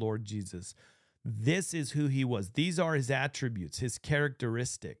is our Lord Jesus. This is who he was. These are his attributes, his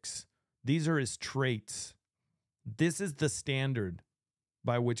characteristics. These are his traits. This is the standard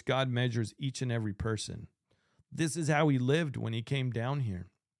by which God measures each and every person. This is how he lived when he came down here.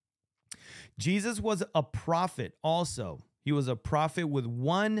 Jesus was a prophet also. He was a prophet with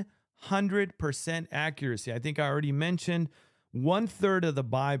 100% accuracy. I think I already mentioned 1/3 of the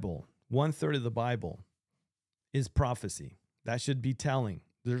Bible. 1/3 of the Bible is prophecy. That should be telling.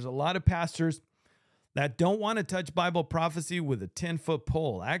 There's a lot of pastors that don't want to touch Bible prophecy with a 10-foot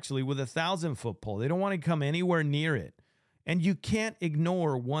pole, actually with a 1,000-foot pole. They don't want to come anywhere near it. And you can't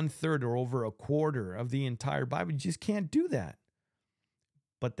ignore 1/3 or over a quarter of the entire Bible. You just can't do that.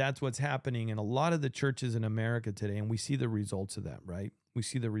 But that's what's happening in a lot of the churches in America today, and we see the results of that, right? We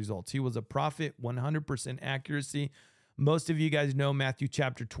see the results. He was a prophet, 100% accuracy. Most of you guys know Matthew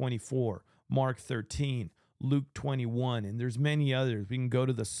chapter 24, Mark 13, Luke 21, and there's many others. We can go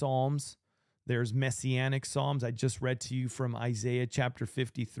to the Psalms. There's messianic Psalms. I just read to you from Isaiah chapter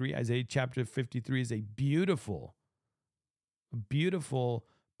 53. Isaiah chapter 53 is a beautiful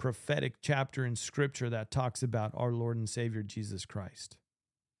prophetic chapter in Scripture that talks about our Lord and Savior Jesus Christ.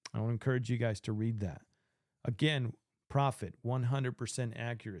 I want to encourage you guys to read that. Again, prophet, 100%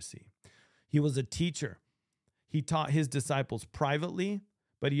 accuracy. He was a teacher. He taught his disciples privately,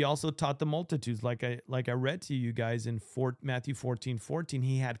 but he also taught the multitudes. Like I read to you guys in Matthew 14:14,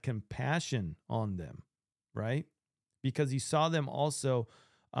 he had compassion on them, right? Because he saw them also,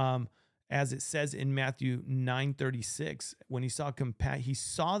 as it says in Matthew 9:36, when he saw he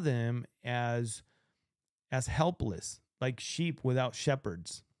saw them as helpless, like sheep without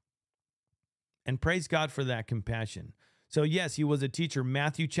shepherds. And praise God for that compassion. So yes, he was a teacher.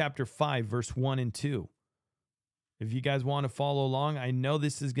 Matthew chapter 5, verse 1 and 2. If you guys want to follow along, I know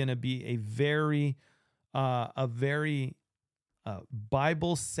this is going to be a very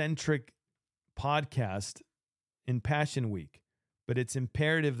Bible-centric podcast in Passion Week, but it's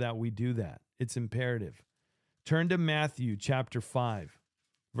imperative that we do that. It's imperative. Turn to Matthew chapter 5,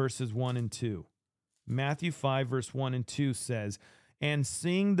 verses 1 and 2. Matthew 5, verse 1 and 2 says, "And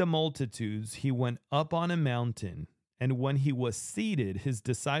seeing the multitudes, he went up on a mountain, and when he was seated, his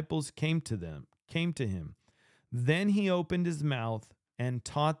disciples came to him. Then he opened his mouth and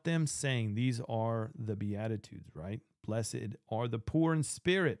taught them, saying," these are the Beatitudes, right? "Blessed are the poor in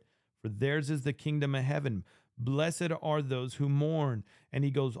spirit, for theirs is the kingdom of heaven. Blessed are those who mourn." And he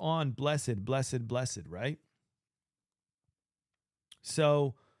goes on, blessed, blessed, blessed, right?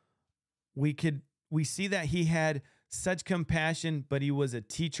 So we see that he had such compassion, but he was a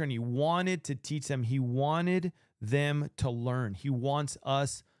teacher and he wanted to teach them. He wanted them to learn. He wants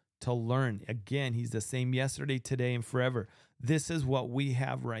us to learn. Again, he's the same yesterday, today, and forever. This is what we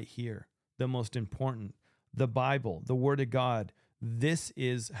have right here. The most important, the Bible, the Word of God. This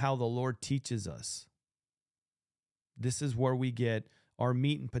is how the Lord teaches us. This is where we get our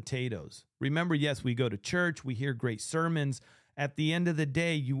meat and potatoes. Remember, yes, we go to church, we hear great sermons. At the end of the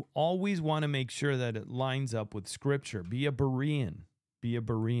day, you always want to make sure that it lines up with Scripture. Be a Berean. Be a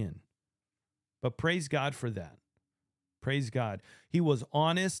Berean. But praise God for that. Praise God. He was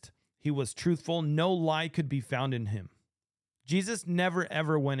honest. He was truthful. No lie could be found in him. Jesus never,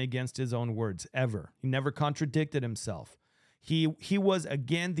 ever went against his own words, ever. He never contradicted himself. He was,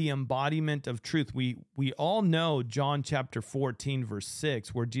 again, the embodiment of truth. We all know John chapter 14, verse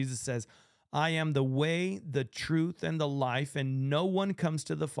 6, where Jesus says, "I am the way, the truth, and the life, and no one comes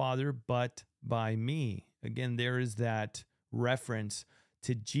to the Father but by me." Again, there is that reference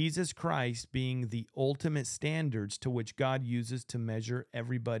to Jesus Christ being the ultimate standards to which God uses to measure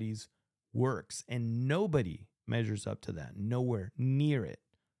everybody's works. And nobody measures up to that. Nowhere near it.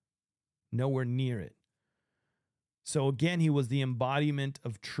 Nowhere near it. So again, he was the embodiment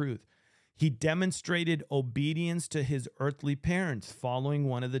of truth. He demonstrated obedience to his earthly parents following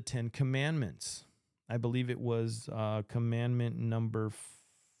one of the 10 commandments. I believe it was commandment number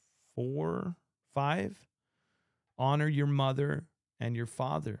 5. Honor your mother and your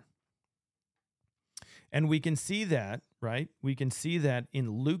father. And we can see that, right? We can see that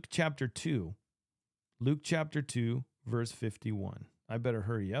in Luke chapter 2. Luke chapter 2, verse 51. I better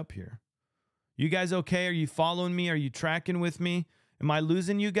hurry up here. You guys okay? Are you following me? Are you tracking with me? Am I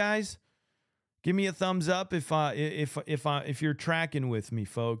losing you guys? Give me a thumbs up if you're tracking with me,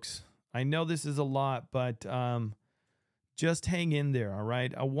 folks. I know this is a lot, but just hang in there, all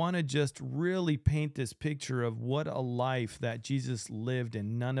right? I want to just really paint this picture of what a life that Jesus lived,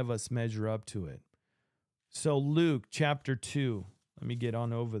 and none of us measure up to it. So Luke chapter 2. Let me get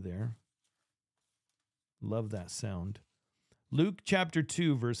on over there. Love that sound. Luke chapter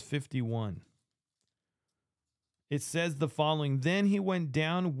 2, verse 51. It says the following: Then he went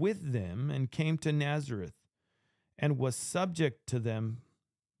down with them and came to Nazareth and was subject to them.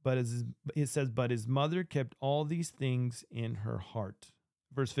 But it says, but his mother kept all these things in her heart.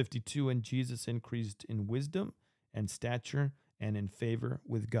 Verse 52, and Jesus increased in wisdom and stature and in favor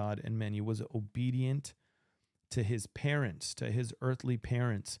with God and men. He was obedient to his parents, to his earthly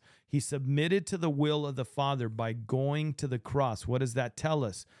parents. He submitted to the will of the Father by going to the cross. What does that tell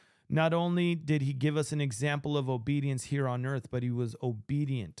us? Not only did he give us an example of obedience here on earth, but he was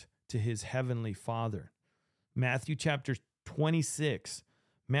obedient to his heavenly Father. Matthew chapter 26.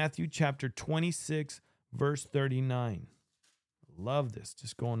 Matthew chapter 26, verse 39. Love this.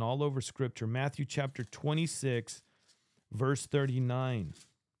 Just going all over Scripture. Matthew chapter 26, verse 39.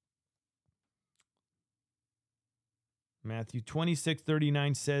 Matthew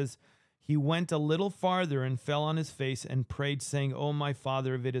 26:39 says, he went a little farther and fell on his face and prayed, saying, O my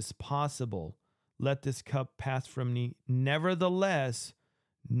Father, if it is possible, let this cup pass from me. Nevertheless,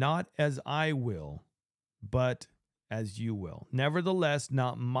 not as I will, but as you will. Nevertheless,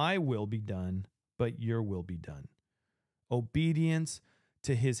 not my will be done, but your will be done. Obedience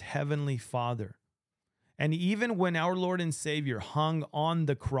to his heavenly Father. And even when our Lord and Savior hung on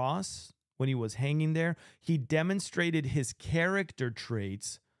the cross, when he was hanging there, he demonstrated his character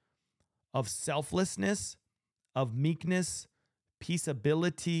traits of selflessness, of meekness,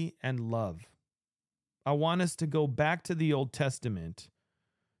 peaceability, and love. I want us to go back to the Old Testament,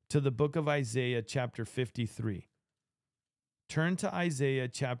 to the book of Isaiah chapter 53. Turn to Isaiah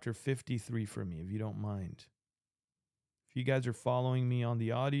chapter 53 for me, if you don't mind. If you guys are following me on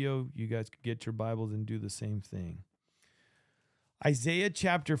the audio, you guys could get your Bibles and do the same thing. Isaiah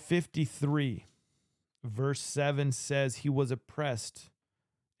chapter 53, verse 7 says, he was oppressed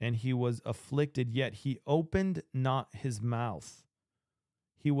and he was afflicted, yet he opened not his mouth.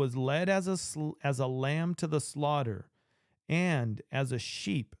 He was led as a lamb to the slaughter, and as a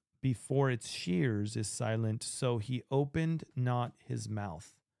sheep before its shears is silent, so he opened not his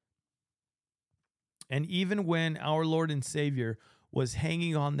mouth. And even when our Lord and Savior was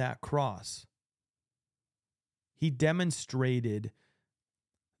hanging on that cross, he demonstrated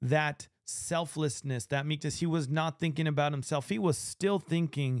that selflessness, that meekness. He was not thinking about himself. He was still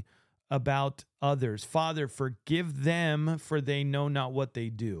thinking about others. Father, forgive them, for they know not what they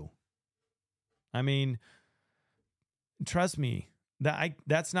do. I mean, trust me,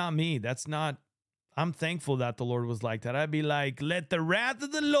 that's not me. I'm thankful that the Lord was like that. I'd be like, let the wrath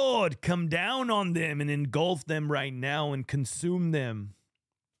of the Lord come down on them and engulf them right now and consume them.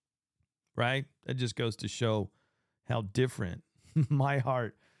 Right? That just goes to show how different my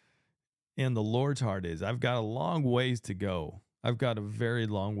heart and the Lord's heart is. I've got a long ways to go. I've got a very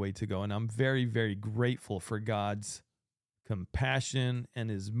long way to go. And I'm very, very grateful for God's compassion and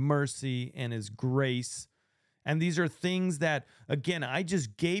his mercy and his grace. And these are things that, again, I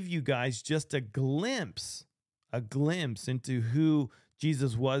just gave you guys just a glimpse into who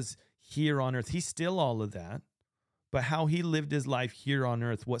Jesus was here on earth. He's still all of that, but how he lived his life here on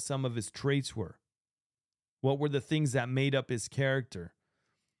earth, what some of his traits were, what were the things that made up his character.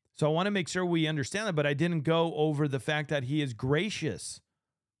 So I want to make sure we understand that, but I didn't go over the fact that he is gracious.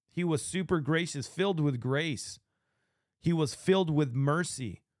 He was super gracious, filled with grace. He was filled with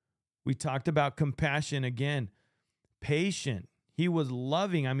mercy. We talked about compassion again. Patient. He was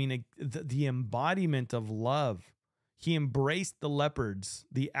loving. I mean, the embodiment of love. He embraced the leopards,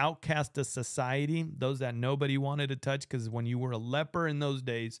 the outcast of society, those that nobody wanted to touch, because when you were a leper in those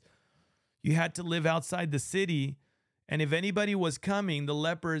days, you had to live outside the city. And if anybody was coming, the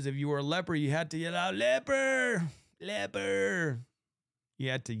lepers, if you were a leper, you had to yell out, leper, leper. You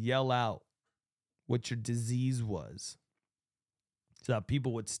had to yell out what your disease was, so that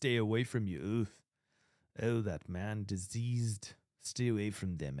people would stay away from you. Oof. Oh, that man diseased. Stay away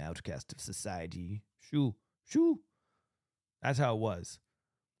from them, outcast of society. Shoo, shoo. That's how it was.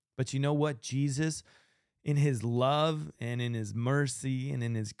 But you know what? Jesus, in his love and in his mercy and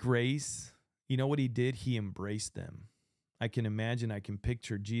in his grace, you know what he did? He embraced them. I can imagine, I can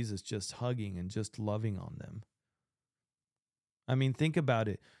picture Jesus just hugging and just loving on them. I mean, think about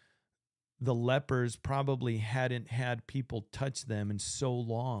it. The lepers probably hadn't had people touch them in so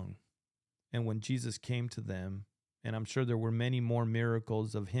long. And when Jesus came to them, and I'm sure there were many more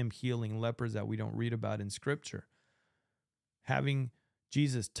miracles of him healing lepers that we don't read about in Scripture, having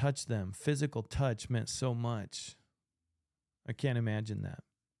Jesus touch them, physical touch meant so much. I can't imagine that.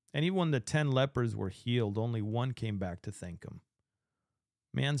 And even when the 10 lepers were healed, only one came back to thank him.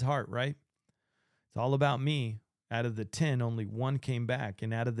 Man's heart, right? It's all about me. Out of the 10, only one came back.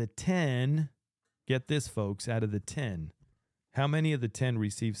 And out of the 10, get this, folks, out of the 10, how many of the 10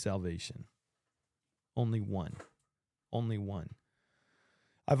 received salvation? Only one. Only one.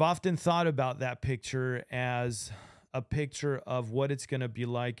 I've often thought about that picture as a picture of what it's going to be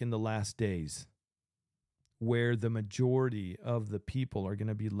like in the last days, where the majority of the people are going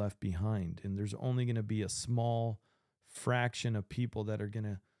to be left behind. And there's only going to be a small fraction of people that are going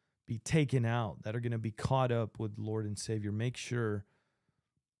to be taken out, that are going to be caught up with Lord and Savior. Make sure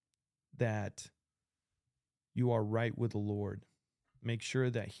that you are right with the Lord. Make sure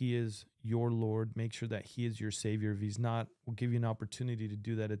that he is your Lord. Make sure that he is your Savior. If he's not, we'll give you an opportunity to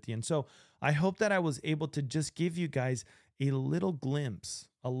do that at the end. So I hope that I was able to just give you guys a little glimpse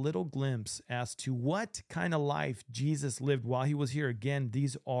as to what kind of life Jesus lived while he was here. Again,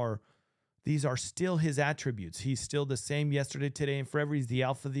 these are still his attributes. He's still the same yesterday, today, and forever. He's the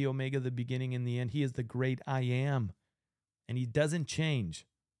Alpha, the Omega, the beginning and the end. He is the great I am. And he doesn't change.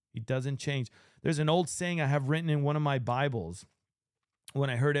 He doesn't change. There's an old saying I have written in one of my Bibles when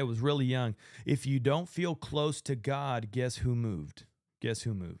I heard it, I was really young. If you don't feel close to God, guess who moved? Guess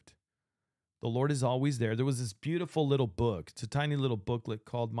who moved? The Lord is always there. There was this beautiful little book. It's a tiny little booklet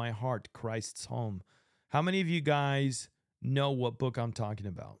called My Heart, Christ's Home. How many of you guys know what book I'm talking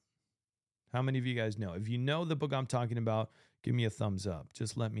about? How many of you guys know? If you know the book I'm talking about, give me a thumbs up.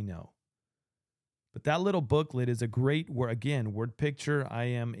 Just let me know. But that little booklet is a great word picture. I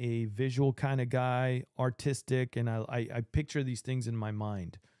am a visual kind of guy, artistic, and I picture these things in my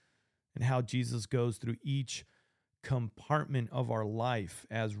mind and how Jesus goes through each compartment of our life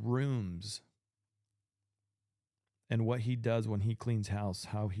as rooms and what he does when he cleans house,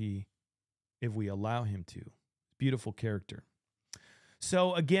 if we allow him to. Beautiful character.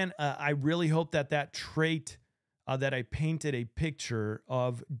 So again, I really hope that trait that I painted a picture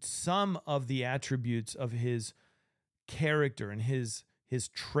of some of the attributes of his character and his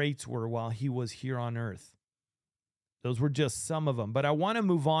traits were while he was here on earth. Those were just some of them. But I want to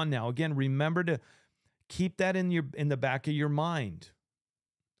move on now. Again, remember to keep that in the back of your mind.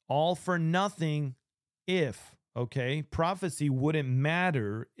 All for nothing if, okay? Prophecy wouldn't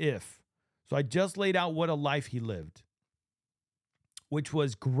matter if. So I just laid out what a life he lived, which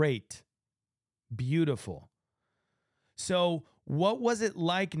was great, beautiful. So what was it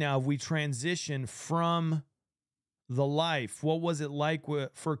like now if we transition from the life? What was it like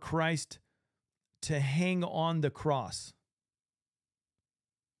for Christ to hang on the cross?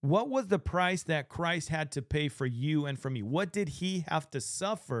 What was the price that Christ had to pay for you and for me? What did he have to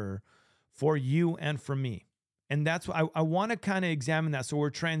suffer for you and for me? And that's why I want to kind of examine that. So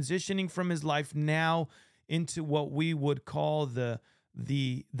we're transitioning from his life now into what we would call the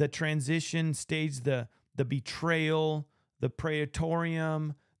transition stage, the betrayal, the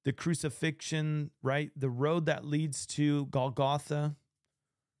praetorium, the crucifixion, right? The road that leads to Golgotha,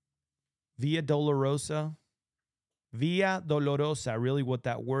 Via Dolorosa. Via Dolorosa, really what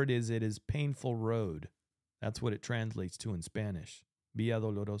that word is, it is painful road. That's what it translates to in Spanish, Via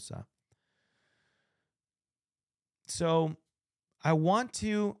Dolorosa. So I want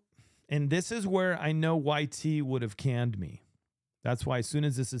to, and this is where I know YT would have canned me. That's why as soon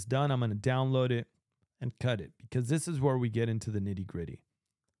as this is done, I'm going to download it and cut it, because this is where we get into the nitty-gritty.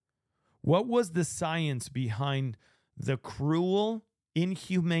 What was the science behind the cruel,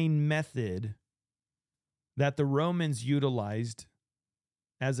 inhumane method that the Romans utilized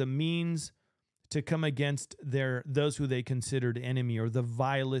as a means to come against those who they considered enemy, or the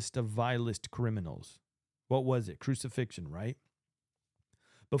vilest of vilest criminals? What was it? Crucifixion, right?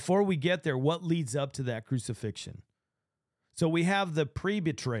 Before we get there, what leads up to that crucifixion? So we have the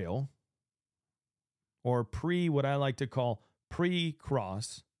pre-betrayal, or what I like to call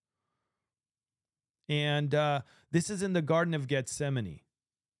pre-cross. And this is in the Garden of Gethsemane.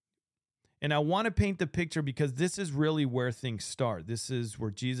 And I want to paint the picture because this is really where things start. This is where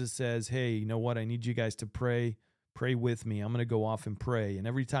Jesus says, hey, you know what? I need you guys to pray. Pray with me. I'm going to go off and pray. And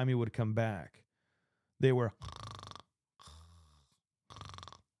every time he would come back, they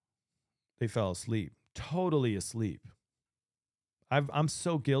fell asleep, totally asleep. I'm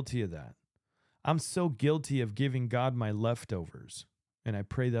so guilty of that. I'm so guilty of giving God my leftovers, and I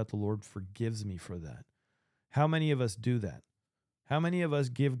pray that the Lord forgives me for that. How many of us do that? How many of us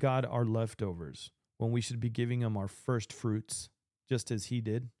give God our leftovers when we should be giving him our first fruits, just as he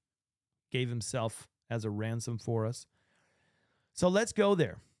did? gave himself as a ransom for us. So let's go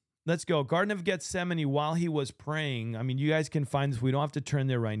there. Let's go. Garden of Gethsemane, while he was praying. I mean, you guys can find this. We don't have to turn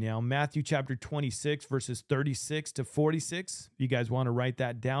there right now. Matthew chapter 26, verses 36 to 46. If you guys want to write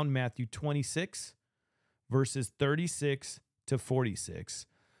that down, Matthew 26, verses 36 to 46.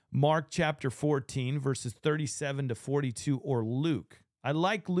 Mark chapter 14, verses 37 to 42, or Luke. I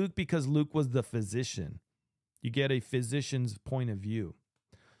like Luke because Luke was the physician. You get a physician's point of view.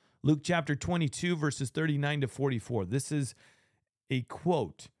 Luke chapter 22, verses 39 to 44. This is a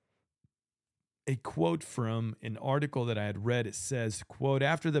quote from an article that I had read. It says, quote,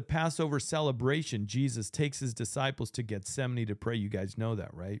 after the Passover celebration, Jesus takes his disciples to Gethsemane to pray. You guys know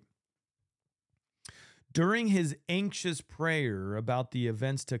that, right? During his anxious prayer about the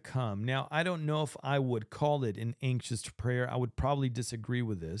events to come. Now, I don't know if I would call it an anxious prayer. I would probably disagree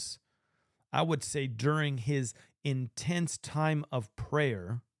with this. I would say during his intense time of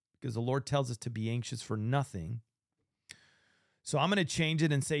prayer, because the Lord tells us to be anxious for nothing. So I'm going to change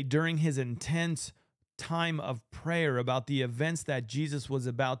it and say during his intense time of prayer about the events that Jesus was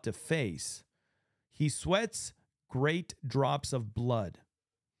about to face, he sweats great drops of blood.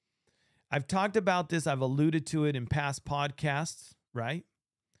 I've talked about this. I've alluded to it in past podcasts, right?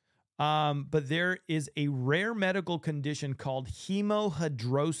 But there is a rare medical condition called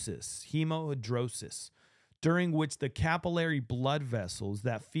hemohidrosis, during which the capillary blood vessels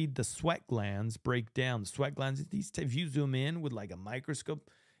that feed the sweat glands break down. The sweat glands, if you zoom in with like a microscope,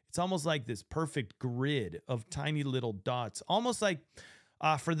 it's almost like this perfect grid of tiny little dots. Almost like,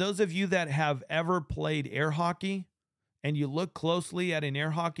 for those of you that have ever played air hockey, and you look closely at an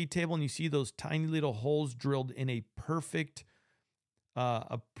air hockey table and you see those tiny little holes drilled in a perfect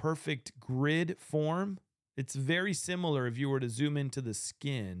grid form. It's very similar if you were to zoom into the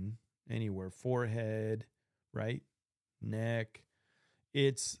skin anywhere, forehead, right? Neck.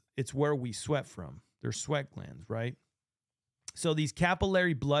 It's where we sweat from. They're sweat glands, right? So these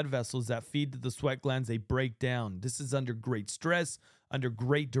capillary blood vessels that feed to the sweat glands, they break down. This is under great stress, under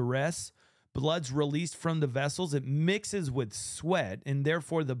great duress. Blood's released from the vessels. It mixes with sweat, and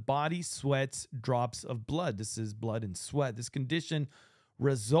therefore the body sweats drops of blood. This is blood and sweat. This condition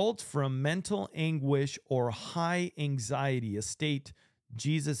results from mental anguish or high anxiety, a state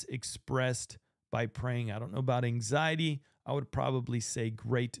Jesus expressed by praying. I don't know about anxiety. I would probably say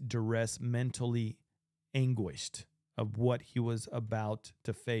great duress, mentally anguished of what he was about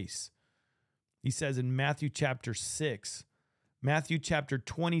to face. He says in Matthew chapter 26,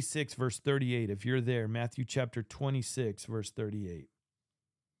 verse 38. If you're there, Matthew chapter 26, verse 38.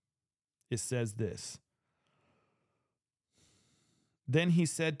 It says this. Then he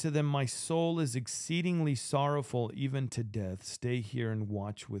said to them, my soul is exceedingly sorrowful, even to death. Stay here and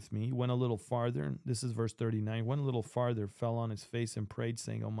watch with me. He went a little farther. This is verse 39. Went a little farther, fell on his face and prayed,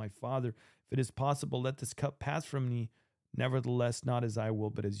 saying, oh, my Father, if it is possible, let this cup pass from me. Nevertheless, not as I will,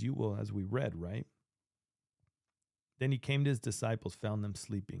 but as you will, as we read, right? Then he came to his disciples, found them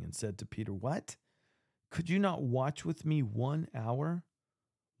sleeping, and said to Peter, what? Could you not watch with me 1 hour?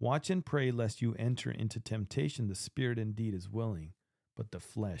 Watch and pray lest you enter into temptation. The spirit indeed is willing, but the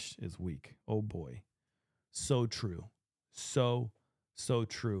flesh is weak. Oh boy. So true. So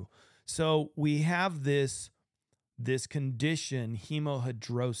true. So we have this condition,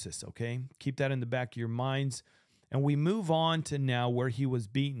 hemohidrosis, okay? Keep that in the back of your minds. And we move on to now where he was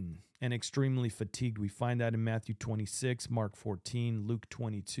beaten and extremely fatigued. We find that in Matthew 26, Mark 14, Luke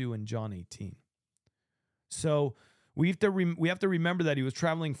 22, and John 18. So we have to remember that he was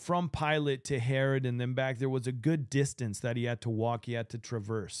traveling from Pilate to Herod and then back. There was a good distance that he had to walk, he had to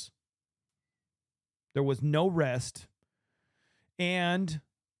traverse. There was no rest. And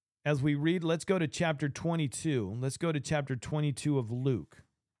as we read, let's go to chapter 22. Let's go to chapter 22 of Luke.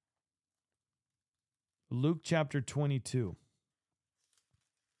 Luke chapter 22.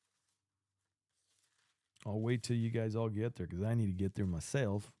 I'll wait till you guys all get there because I need to get there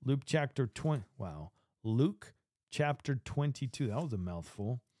myself. Luke chapter 20. Wow. Luke chapter 22. That was a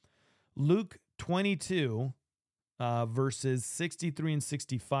mouthful. Luke 22, verses 63 and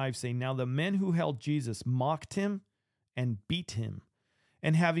 65 say, now the men who held Jesus mocked him and beat him.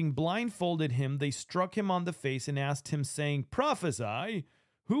 And having blindfolded him, they struck him on the face and asked him, saying, prophesy,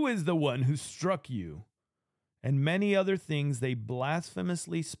 who is the one who struck you? And many other things they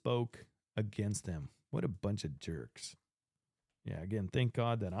blasphemously spoke against them. What a bunch of jerks. Yeah, again, thank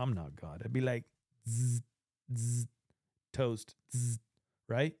God that I'm not God. I'd be like, zzz, zzz, toast, zzz,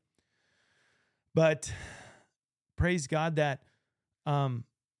 right? But praise God that,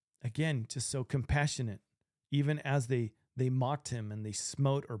 again, just so compassionate, even as they mocked him and they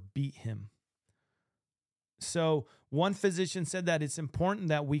smote or beat him. So one physician said that it's important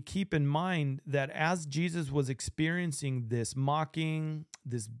that we keep in mind that as Jesus was experiencing this mocking,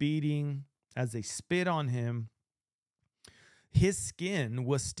 this beating, as they spit on him, his skin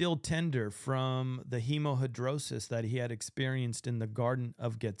was still tender from the hemohidrosis that he had experienced in the Garden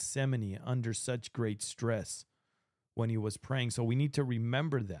of Gethsemane under such great stress when he was praying. So we need to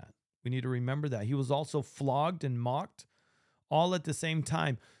remember that. We need to remember that. He was also flogged and mocked all at the same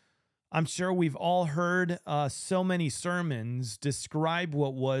time. I'm sure we've all heard so many sermons describe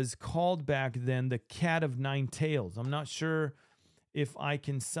what was called back then the cat of nine tails. I'm not sure if I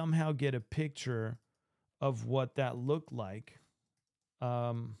can somehow get a picture of what that looked like.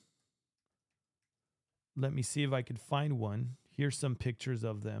 Let me see if I could find one. Here's some pictures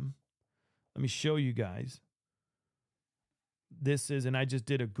of them. Let me show you guys. This is, and I just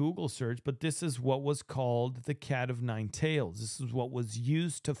did a Google search, but this is what was called the cat of nine tails. This is what was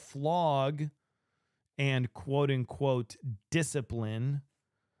used to flog and quote unquote discipline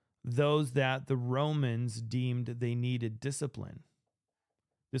those that the Romans deemed they needed discipline.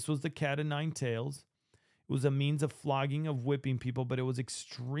 This was the cat of nine tails. It was a means of flogging, of whipping people, but it was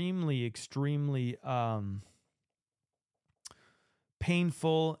extremely, extremely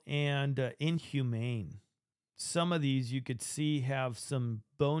painful and inhumane. Some of these you could see have some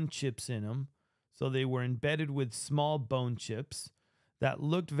bone chips in them. So they were embedded with small bone chips that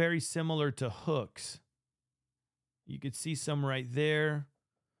looked very similar to hooks. You could see some right there.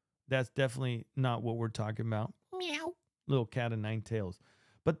 That's definitely not what we're talking about. Meow. Little cat of nine tails.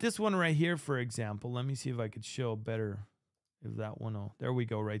 But this one right here, for example, let me see if I could show better. If that one, there we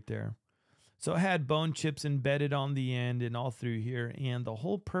go right there. So it had bone chips embedded on the end and all through here. And the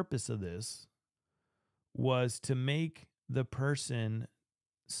whole purpose of this was to make the person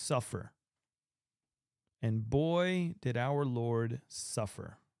suffer. And boy, did our Lord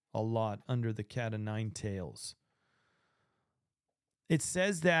suffer a lot under the cat of nine tails. It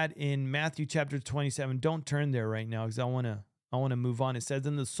says that in Matthew chapter 27, don't turn there right now because I want to move on. It says,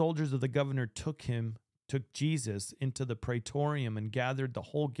 then the soldiers of the governor took Jesus into the praetorium and gathered the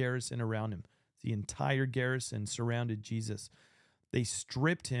whole garrison around him. The entire garrison surrounded Jesus. They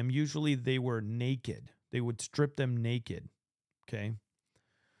stripped him. Usually they were naked. They would strip them naked, okay?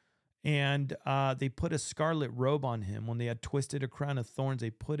 And they put a scarlet robe on him. When they had twisted a crown of thorns,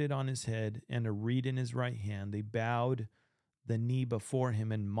 they put it on his head and a reed in his right hand. They bowed the knee before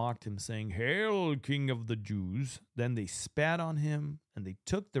him and mocked him, saying, "Hail, King of the Jews." Then they spat on him and they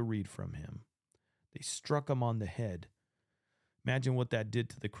took the reed from him. They struck him on the head. Imagine what that did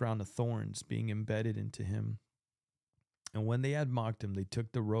to the crown of thorns being embedded into him. And when they had mocked him, they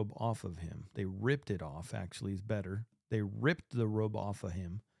took the robe off of him. They ripped it off, actually is better. They ripped the robe off of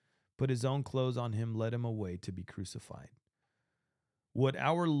him, put his own clothes on him, led him away to be crucified. What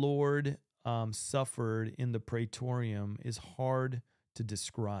our Lord suffered in the praetorium is hard to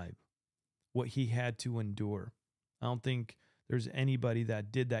describe. What he had to endure. I don't think there's anybody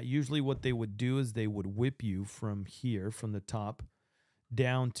that did that. Usually what they would do is they would whip you from here, from the top,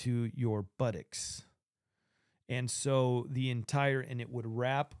 down to your buttocks. And so and it would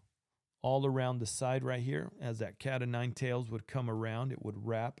wrap all around the side right here. As that cat of nine tails would come around, it would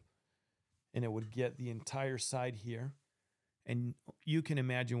wrap and it would get the entire side here. And you can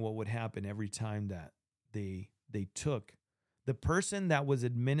imagine what would happen every time that they took the person that was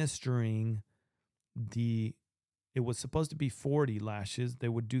administering it was supposed to be 40 lashes. They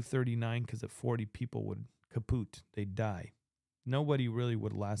would do 39 because at 40 people would kaput. They'd die. Nobody really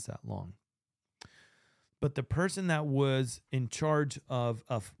would last that long. But the person that was in charge of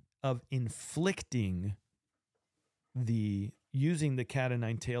inflicting using the cat of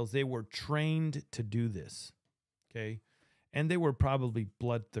nine tails, they were trained to do this, okay? And they were probably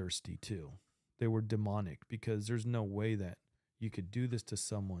bloodthirsty too. They were demonic because there's no way that you could do this to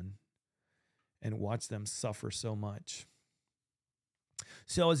someone and watch them suffer so much.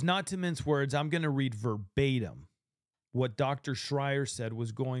 So as not to mince words, I'm going to read verbatim what Dr. Schreier said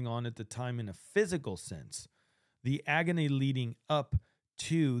was going on at the time in a physical sense, the agony leading up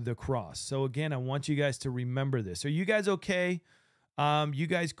to the cross. So again, I want you guys to remember this. Are you guys okay? You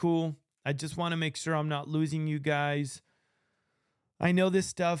guys cool? I just want to make sure I'm not losing you guys. I know this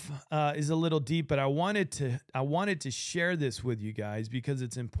stuff is a little deep, but I wanted to share this with you guys because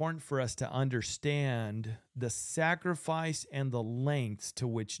it's important for us to understand the sacrifice and the lengths to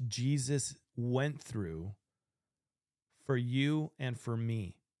which Jesus went through for you and for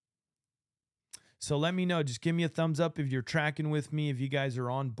me. So let me know. Just give me a thumbs up if you're tracking with me, if you guys are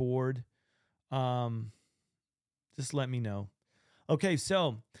on board. Just let me know. Okay,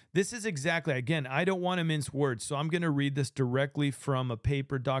 so this is exactly, again, I don't want to mince words, so I'm going to read this directly from a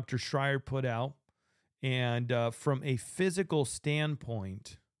paper Dr. Schreier put out. And from a physical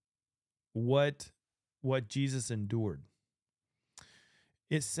standpoint, what Jesus endured.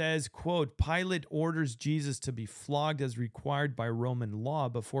 It says, quote, Pilate orders Jesus to be flogged as required by Roman law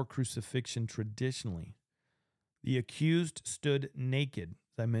before crucifixion traditionally. The accused stood naked,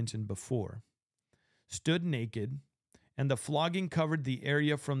 as I mentioned before. Stood naked, and the flogging covered the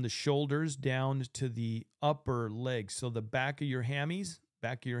area from the shoulders down to the upper legs. So the back of your hammies,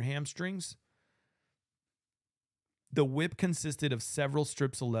 back of your hamstrings. The whip consisted of several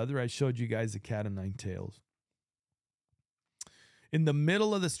strips of leather. I showed you guys the cat o' nine tails. In the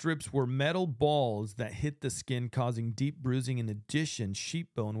middle of the strips were metal balls that hit the skin, causing deep bruising. In addition, sheep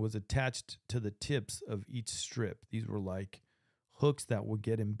bone was attached to the tips of each strip. These were like hooks that would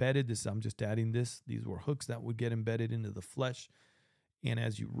get embedded. I'm just adding this. These were hooks that would get embedded into the flesh. And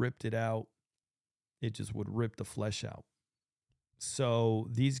as you ripped it out, it just would rip the flesh out. So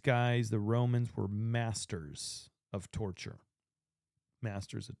these guys, the Romans, were masters of torture.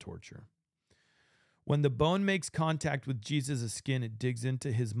 Masters of torture. When the bone makes contact with Jesus' skin, it digs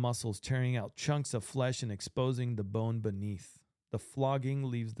into his muscles, tearing out chunks of flesh and exposing the bone beneath. The flogging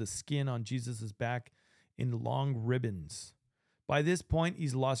leaves the skin on Jesus' back in long ribbons. By this point,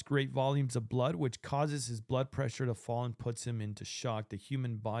 he's lost great volumes of blood, which causes his blood pressure to fall and puts him into shock. The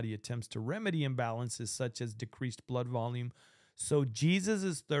human body attempts to remedy imbalances such as decreased blood volume. So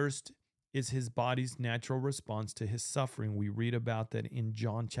Jesus' thirst is his body's natural response to his suffering. We read about that in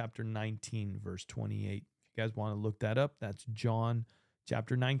John chapter 19, verse 28. If you guys want to look that up, that's John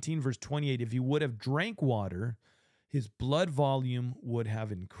chapter 19, verse 28. If he would have drank water, his blood volume would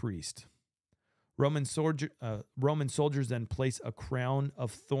have increased. Roman soldiers then place a crown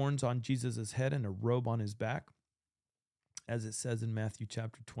of thorns on Jesus' head and a robe on his back. As it says in Matthew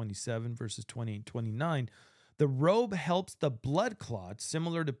chapter 27, verses 28 and 29, the robe helps the blood clot,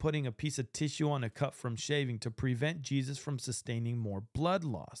 similar to putting a piece of tissue on a cut from shaving, to prevent Jesus from sustaining more blood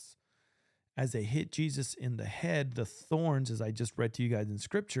loss. As they hit Jesus in the head, the thorns, as I just read to you guys in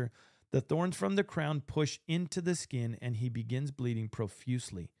scripture, the thorns from the crown push into the skin and he begins bleeding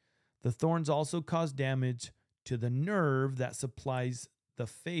profusely. The thorns also cause damage to the nerve that supplies the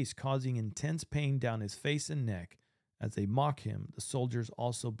face, causing intense pain down his face and neck. As they mock him, the soldiers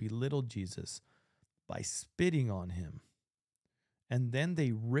also belittle Jesus by spitting on him. And then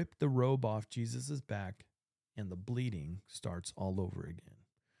they rip the robe off Jesus' back and the bleeding starts all over again.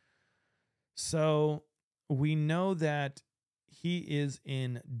 So we know that he is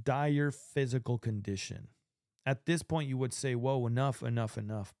in dire physical condition. At this point, you would say, whoa, enough.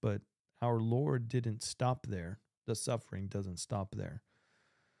 But our Lord didn't stop there. The suffering doesn't stop there.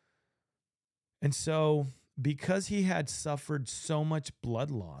 And so because he had suffered so much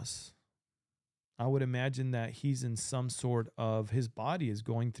blood loss, I would imagine that he's in some sort of, his body is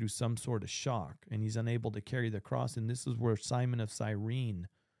going through some sort of shock and he's unable to carry the cross. And this is where Simon of Cyrene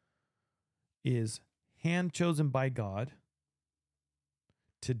is hand chosen by God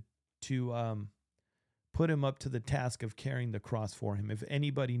to put him up to the task of carrying the cross for him. If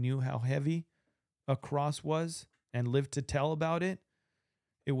anybody knew how heavy a cross was and lived to tell about it,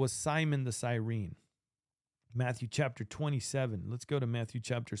 it was Simon the Cyrene. Matthew chapter 27. Let's go to Matthew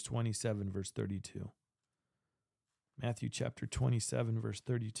chapter 27, verse 32. Matthew chapter 27, verse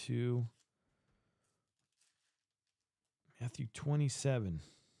 32. Matthew 27,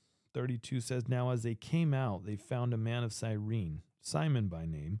 32 says, Now as they came out, they found a man of Cyrene, Simon by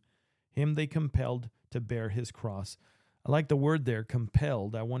name. Him they compelled to bear his cross. I like the word there,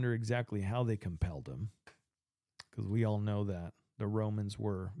 compelled. I wonder exactly how they compelled him, because we all know that the Romans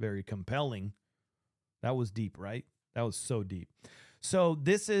were very compelling. That was deep, right? That was so deep. So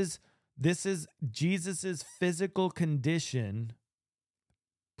this is Jesus's physical condition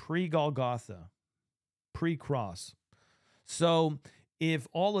pre-Golgotha, pre-cross. So if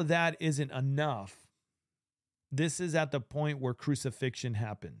all of that isn't enough, this is at the point where crucifixion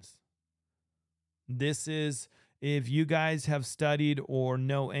happens. This is, if you guys have studied or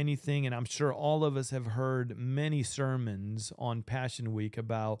know anything, and I'm sure all of us have heard many sermons on Passion Week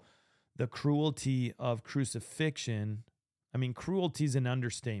about the cruelty of crucifixion. I mean, cruelty is an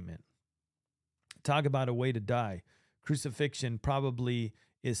understatement. Talk about a way to die. Crucifixion probably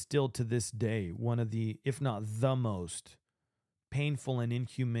is still to this day one of the, if not the most painful and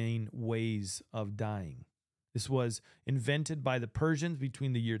inhumane ways of dying. This was invented by the Persians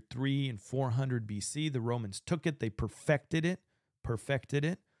between the year 3 and 400 BC. The Romans took it. They perfected it.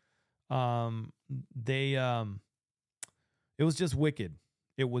 It was just wicked.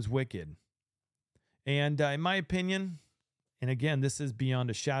 It was wicked. And in my opinion, and again, this is beyond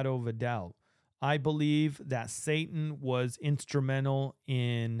a shadow of a doubt, I believe that Satan was instrumental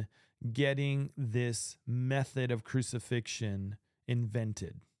in getting this method of crucifixion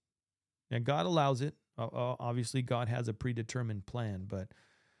invented. And God allows it. Obviously, God has a predetermined plan, but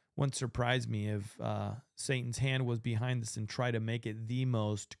wouldn't surprise me if Satan's hand was behind this and tried to make it the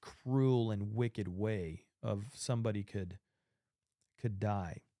most cruel and wicked way of somebody could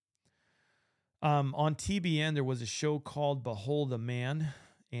die. On TBN, there was a show called Behold a Man,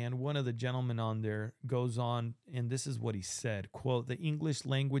 and one of the gentlemen on there goes on, and this is what he said, quote, "The English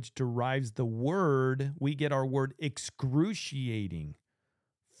language derives the word, we get our word excruciating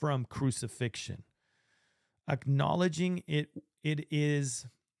from crucifixion. Acknowledging it is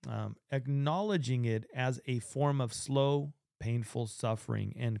acknowledging it as a form of slow, painful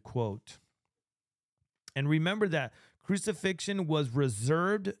suffering," end quote. And remember that crucifixion was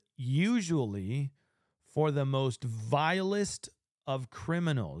reserved usually for the most vilest of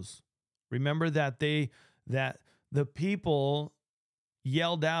criminals. Remember that the people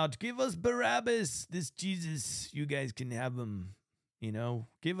yelled out, "Give us Barabbas, this Jesus, you guys can have him. You know,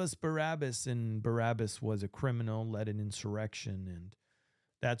 give us Barabbas." And Barabbas was a criminal, led an insurrection, and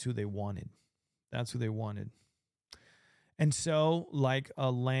that's who they wanted. That's who they wanted. And so, like a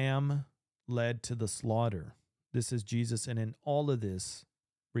lamb led to the slaughter, this is Jesus. And in all of this,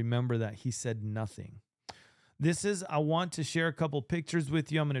 remember that he said nothing. I want to share a couple pictures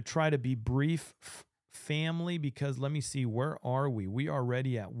with you. I'm going to try to be brief, family, because let me see, where are we? We are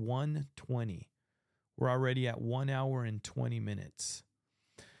already at 1:20. We're already at 1 hour and 20 minutes.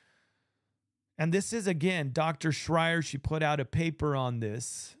 And this is, again, Dr. Schreier. She put out a paper on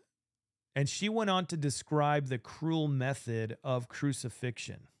this, and she went on to describe the cruel method of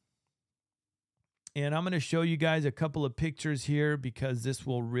crucifixion. And I'm going to show you guys a couple of pictures here because this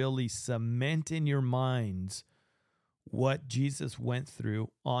will really cement in your minds what Jesus went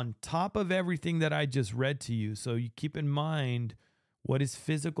through on top of everything that I just read to you. So you keep in mind what his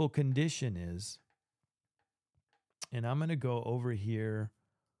physical condition is. And I'm going to go over here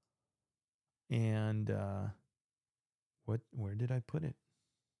and where did I put it?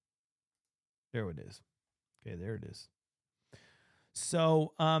 There it is. Okay, there it is.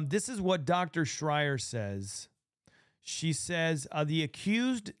 So this is what Dr. Schreier says. She says, the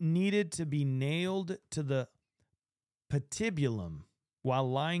accused needed to be nailed to the patibulum while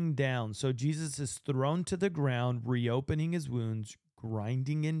lying down. So Jesus is thrown to the ground, reopening his wounds,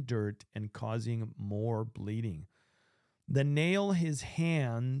 grinding in dirt, and causing more bleeding. They nail his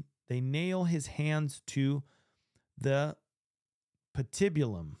hands to the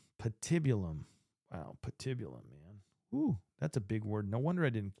patibulum. Patibulum. Wow, patibulum, man. Ooh, that's a big word. No wonder I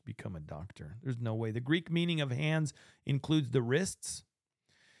didn't become a doctor. There's no way. The Greek meaning of hands includes the wrists.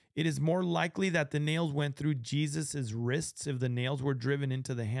 It is more likely that the nails went through Jesus' wrists. If the nails were driven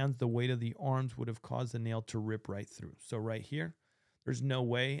into the hands, the weight of the arms would have caused the nail to rip right through. So right here, there's no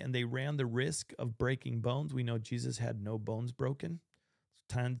way. And they ran the risk of breaking bones. We know Jesus had no bones broken.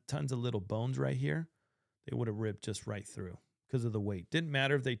 Tons of little bones right here. They would have ripped just right through because of the weight. Didn't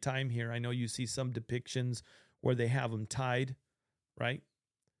matter if they tie him here. I know you see some depictions where they have him tied, right,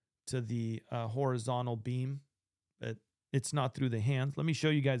 to the horizontal beam, but it's not through the hands. Let me show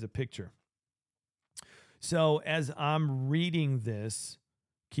you guys a picture. So as I'm reading this,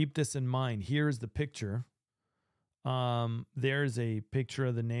 keep this in mind. Here's the picture. There's a picture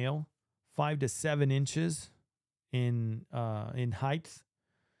of the nail, 5 to 7 inches in height.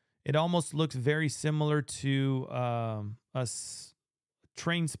 It almost looks very similar to a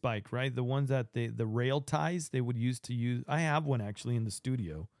train spike, right? The ones that the rail ties they would use to use. I have one actually in the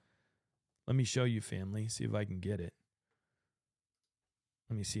studio. Let me show you, family. See if I can get it.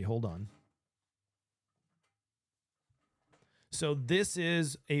 Let me see. Hold on. So this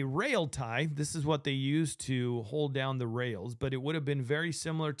is a rail tie. This is what they use to hold down the rails, but it would have been very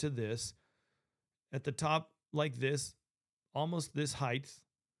similar to this. At the top, like this, almost this height,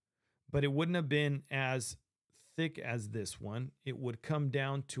 but it wouldn't have been as thick as this one. It would come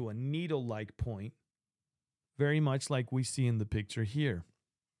down to a needle-like point, very much like we see in the picture here.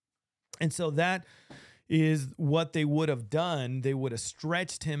 And so that is what they would have done. They would have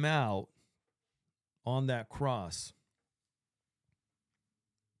stretched him out on that cross,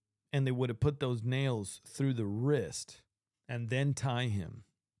 and they would have put those nails through the wrist and then tie him.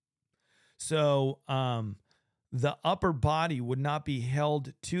 So the upper body would not be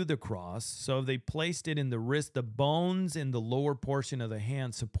held to the cross. So if they placed it in the wrist, the bones in the lower portion of the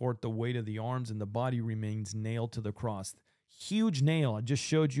hand support the weight of the arms, and the body remains nailed to the cross. Huge nail. I just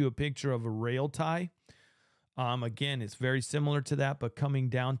showed you a picture of a rail tie. Again, it's very similar to that, but coming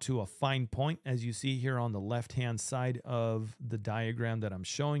down to a fine point, as you see here on the left-hand side of the diagram that I'm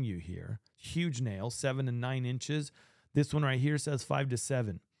showing you here. Huge nail, 7 to 9 inches. This one right here says 5 to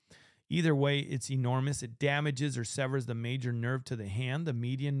 7. Either way, it's enormous. It damages or severs the major nerve to the hand, the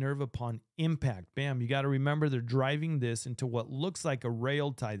median nerve upon impact. Bam. You got to remember they're driving this into what looks like a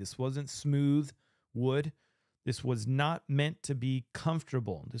rail tie. This wasn't smooth wood. This was not meant to be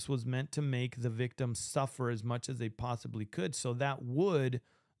comfortable. This was meant to make the victim suffer as much as they possibly could. So that wood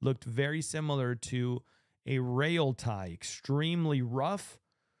looked very similar to a rail tie, extremely rough,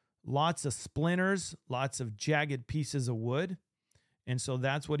 lots of splinters, lots of jagged pieces of wood. And so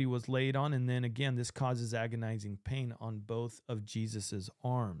that's what he was laid on. And then again, this causes agonizing pain on both of Jesus's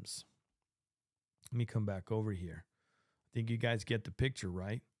arms. Let me come back over here. I think you guys get the picture,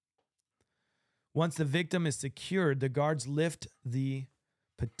 right? Once the victim is secured, the guards lift the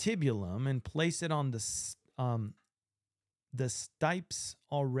patibulum and place it on the stipes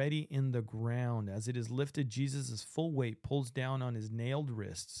already in the ground. As it is lifted, Jesus' full weight pulls down on his nailed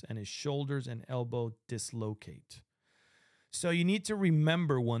wrists, and his shoulders and elbow dislocate. So you need to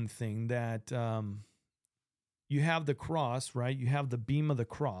remember one thing, that you have the cross, right? You have the beam of the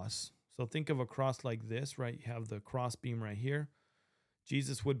cross. So think of a cross like this, right? You have the cross beam right here.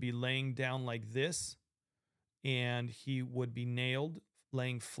 Jesus would be laying down like this, and he would be nailed,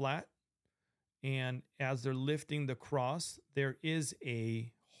 laying flat. And as they're lifting the cross, there is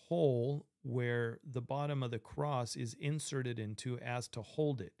a hole where the bottom of the cross is inserted into as to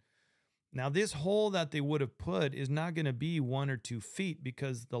hold it. Now, this hole that they would have put is not going to be 1 or 2 feet,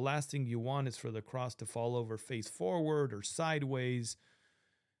 because the last thing you want is for the cross to fall over face forward or sideways,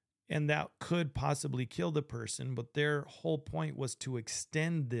 and that could possibly kill the person. But their whole point was to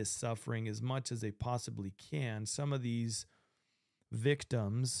extend this suffering as much as they possibly can. Some of these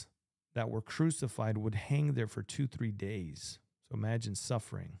victims that were crucified would hang there for 2-3 days. So imagine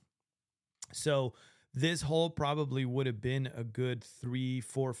suffering. So this hole probably would have been a good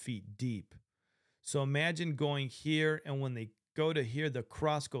 3-4 feet deep. So imagine going here, and when they go to here, the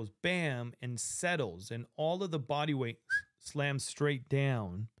cross goes bam and settles, and all of the body weight slams straight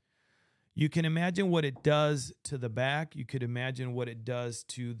down. You can imagine what it does to the back. You could imagine what it does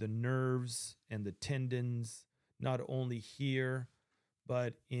to the nerves and the tendons, not only here,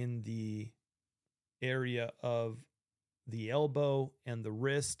 but in the area of the elbow and the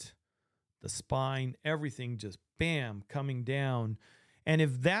wrist, the spine, everything just bam, coming down. And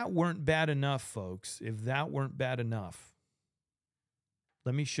if that weren't bad enough, folks, if that weren't bad enough,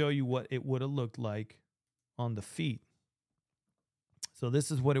 let me show you what it would have looked like on the feet. So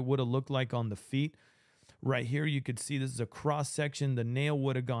this is what it would have looked like on the feet. Right here, you could see this is a cross section. The nail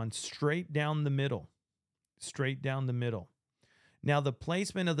would have gone straight down the middle, straight down the middle. Now, the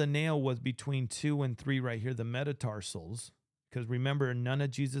placement of the nail was between 2 and 3 right here, the metatarsals, because remember, none of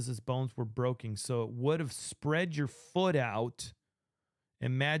Jesus's bones were broken. So it would have spread your foot out.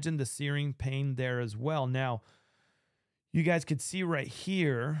 Imagine the searing pain there as well. Now, you guys could see right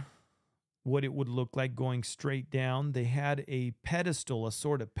here what it would look like going straight down. They had a pedestal, a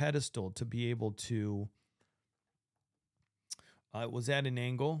sort of pedestal, to be able to, it was at an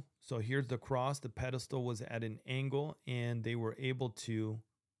angle. So here's the cross. The pedestal was at an angle, and they were able to,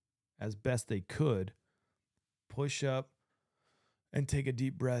 as best they could, push up and take a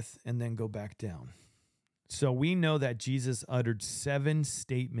deep breath and then go back down. So we know that Jesus uttered 7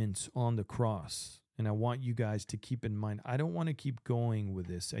 statements on the cross. And I want you guys to keep in mind, I don't want to keep going with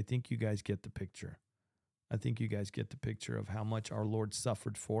this. I think you guys get the picture. I think you guys get the picture of how much our Lord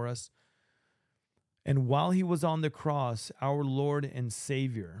suffered for us. And while he was on the cross, our Lord and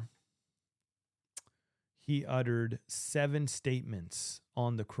Savior, he uttered 7 statements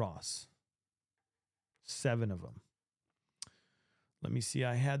on the cross. 7 of them. Let me see.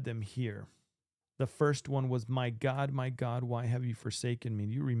 I had them here. The first one was, my God, why have you forsaken me?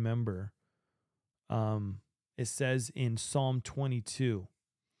 Do you remember? It says in Psalm 22,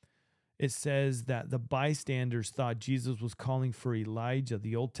 it says that the bystanders thought Jesus was calling for Elijah,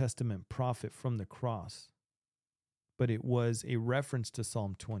 the Old Testament prophet, from the cross. But it was a reference to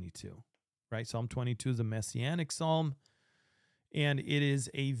Psalm 22, right? Psalm 22 is a messianic psalm. And it is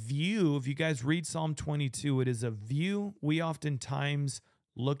a view. If you guys read Psalm 22, it is a view. We oftentimes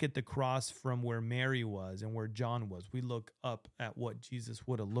look at the cross from where Mary was and where John was. We look up at what Jesus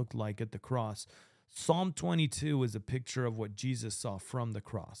would have looked like at the cross. Psalm 22 is a picture of what Jesus saw from the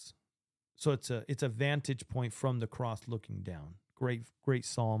cross. So it's a vantage point from the cross looking down. Great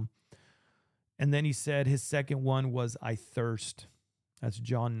psalm. And then he said his second one was, I thirst. That's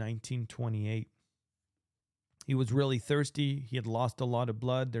John 19:28. He was really thirsty. He had lost a lot of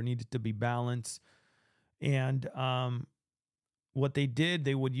blood. There needed to be balance. And what they did,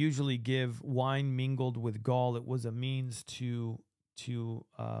 they would usually give wine mingled with gall. It was a means to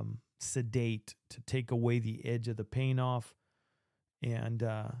sedate, to take away the edge of the pain off. And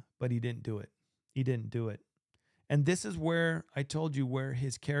but he didn't do it. He didn't do it. And this is where I told you where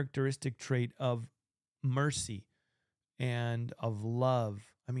his characteristic trait of mercy and of love.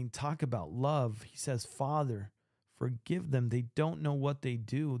 I mean, talk about love. He says, Father, forgive them. They don't know what they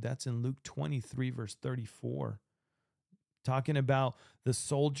do. That's in Luke 23, verse 34. Talking about the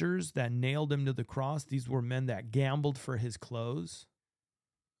soldiers that nailed him to the cross. These were men that gambled for his clothes.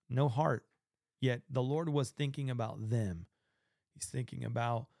 No heart. Yet the Lord was thinking about them. He's thinking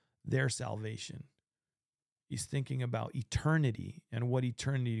about their salvation. He's thinking about eternity and what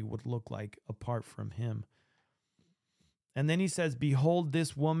eternity would look like apart from him. And then he says, behold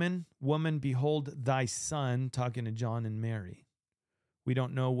this woman, behold thy son, talking to John and Mary. We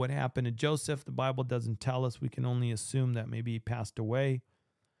don't know what happened to Joseph. The Bible doesn't tell us. We can only assume that maybe he passed away.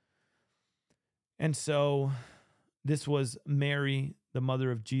 And so this was Mary, the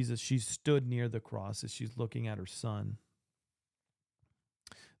mother of Jesus. She stood near the cross as she's looking at her son.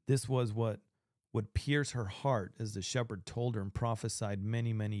 This was what would pierce her heart, as the shepherd told her and prophesied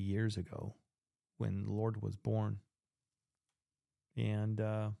many, many years ago when the Lord was born. And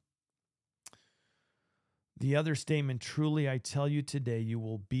the other statement, truly I tell you today, you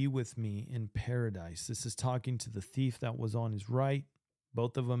will be with me in paradise. This is talking to the thief that was on his right.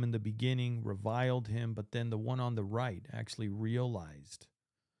 Both of them in the beginning reviled him, but then the one on the right actually realized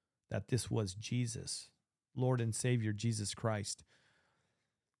that this was Jesus, Lord and Savior, Jesus Christ.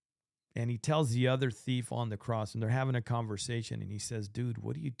 And he tells the other thief on the cross, and they're having a conversation, and he says, dude,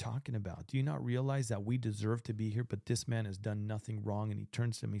 what are you talking about? Do you not realize that we deserve to be here, but this man has done nothing wrong? And he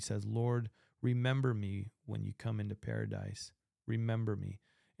turns to him, he says, Lord, remember me when you come into paradise. Remember me.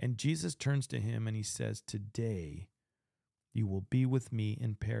 And Jesus turns to him and he says, today you will be with me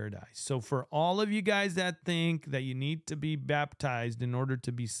in paradise. So for all of you guys that think that you need to be baptized in order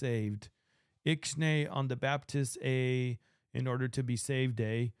to be saved, Ixnay on the Baptist A in order to be saved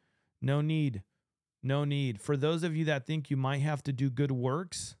A, no need. No need. For those of you that think you might have to do good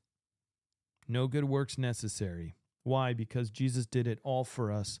works, no good works necessary. Why? Because Jesus did it all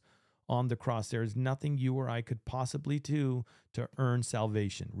for us on the cross. There is nothing you or I could possibly do to earn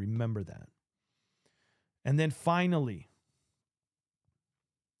salvation. Remember that. And then finally,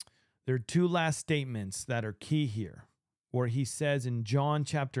 there are two last statements that are key here, where he says in John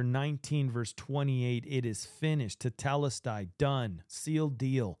chapter 19, verse 28, it is finished, tetelestai, done, sealed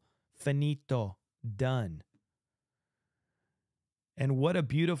deal, finito, done. And what a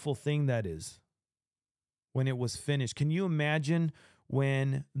beautiful thing that is when it was finished. Can you imagine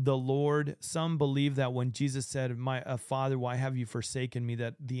when the Lord, some believe that when Jesus said, Father, why have you forsaken me,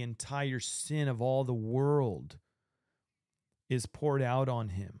 that the entire sin of all the world is poured out on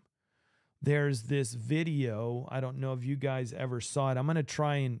him. There's this video. I don't know if you guys ever saw it. I'm going to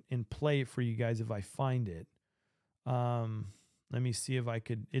try and play it for you guys if I find it. Let me see if I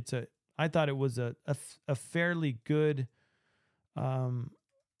could. I thought it was a fairly good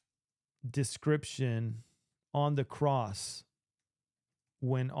description on the cross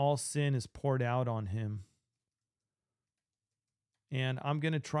when all sin is poured out on him. And I'm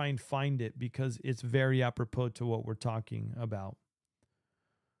going to try and find it because it's very apropos to what we're talking about.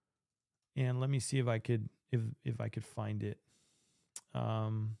 And let me see if I could find it.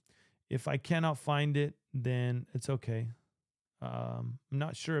 If I cannot find it, then it's okay. I'm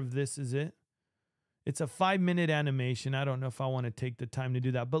not sure if this is it. It's a 5-minute animation. I don't know if I want to take the time to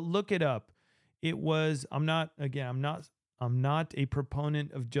do that, but look it up. It was, I'm not a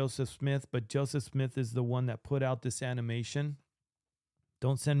proponent of Joseph Smith, but Joseph Smith is the one that put out this animation.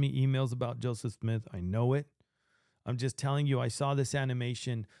 Don't send me emails about Joseph Smith. I know it. I'm just telling you, I saw this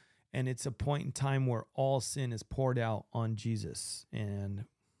animation, and it's a point in time where all sin is poured out on Jesus. And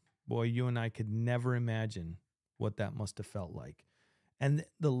boy, you and I could never imagine what that must have felt like. And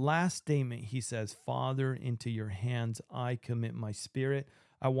the last statement, he says, Father, into your hands I commit my spirit.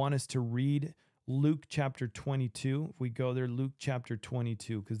 I want us to read Luke chapter 22. If we go there, Luke chapter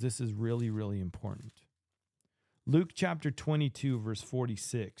 22, because this is really, really important. Luke chapter 22, verse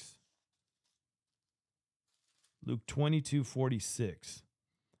 46. Luke 22:46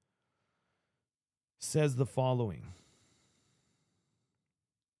 says the following.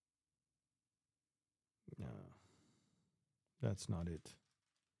 No, that's not it.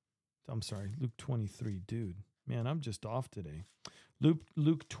 I'm sorry, Luke 23, dude. Man, I'm just off today.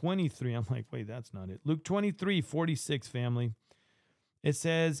 Luke 23, I'm like, wait, that's not it. Luke 23:46, family. It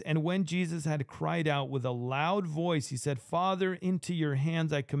says, and when Jesus had cried out with a loud voice, he said, Father, into your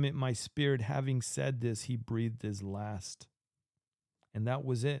hands I commit my spirit. Having said this, he breathed his last. And that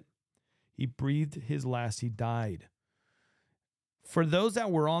was it. He breathed his last. He died. For those that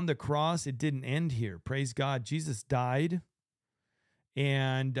were on the cross, it didn't end here. Praise God. Jesus died.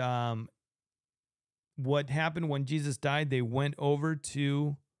 And what happened when Jesus died, they went over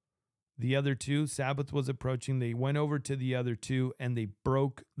to the other two. Sabbath was approaching. They went over to the other two and they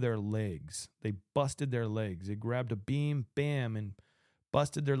broke their legs. They busted their legs. They grabbed a beam, bam, and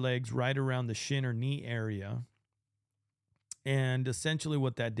busted their legs right around the shin or knee area. And essentially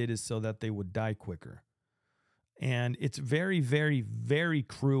what that did is so that they would die quicker. And it's very, very, very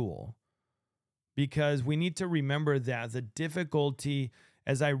cruel, because we need to remember that the difficulty,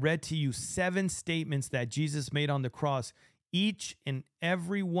 as I read to you 7 statements that Jesus made on the cross, each and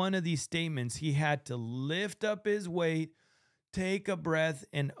every one of these statements, he had to lift up his weight, take a breath,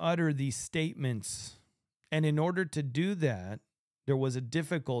 and utter these statements. And in order to do that, there was a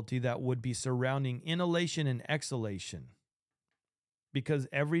difficulty that would be surrounding inhalation and exhalation. Because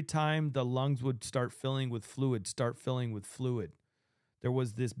every time the lungs would start filling with fluid, there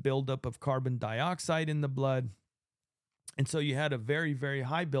was this buildup of carbon dioxide in the blood. And so you had a very, very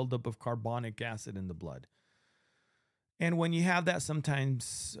high buildup of carbonic acid in the blood. And when you have that,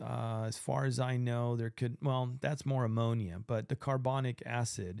 sometimes, as far as I know, that's more ammonia, but the carbonic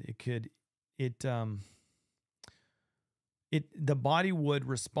acid, the body would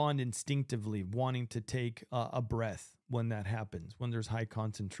respond instinctively, wanting to take a breath when that happens, when there's high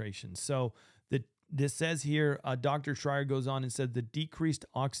concentration. So this says here, Dr. Schreier goes on and said, the decreased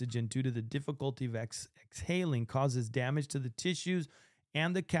oxygen due to the difficulty of exhaling causes damage to the tissues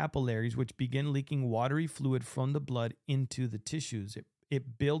and the capillaries, which begin leaking watery fluid from the blood into the tissues.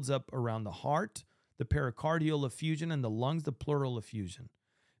 It builds up around the heart, the pericardial effusion, and the lungs, the pleural effusion.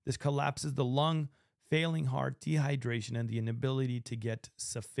 This collapses the lung, failing heart, dehydration, and the inability to get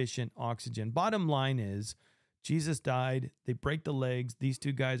sufficient oxygen. Bottom line is, Jesus died. They break the legs. These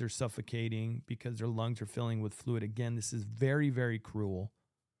two guys are suffocating because their lungs are filling with fluid. Again, this is very, very cruel.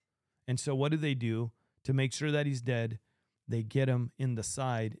 And so what do? To make sure that he's dead, they get him in the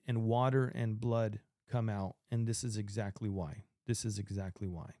side and water and blood come out. And this is exactly why.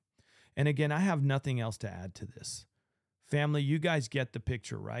 And again, I have nothing else to add to this. Family, you guys get the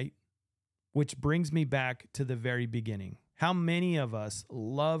picture, right? Which brings me back to the very beginning. How many of us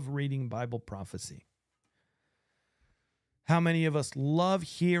love reading Bible prophecy? How many of us love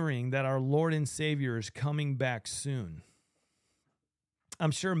hearing that our Lord and Savior is coming back soon?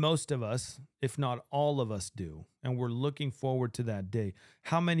 I'm sure most of us, if not all of us, do, and we're looking forward to that day.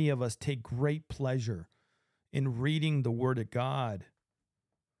 How many of us take great pleasure in reading the Word of God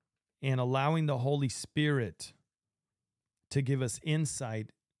and allowing the Holy Spirit to give us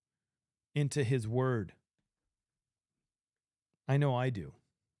insight into His Word? I know I do,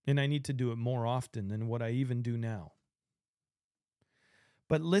 and I need to do it more often than what I even do now.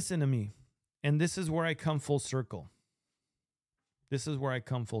 But listen to me, and this is where I come full circle.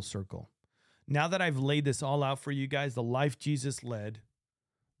 Now that I've laid this all out for you guys, the life Jesus led,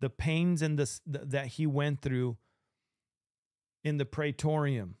 the pains and that he went through in the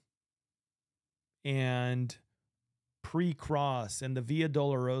Praetorium and pre-cross and the Via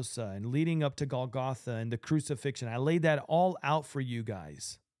Dolorosa and leading up to Golgotha and the crucifixion, I laid that all out for you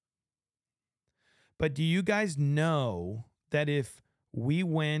guys. But do you guys know that if we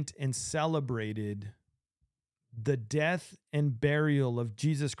went and celebrated the death and burial of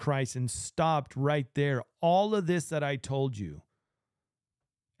Jesus Christ and stopped right there, all of this that I told you,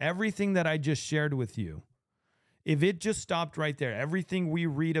 everything that I just shared with you, if it just stopped right there, everything we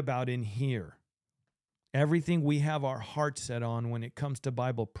read about in here, everything we have our heart set on when it comes to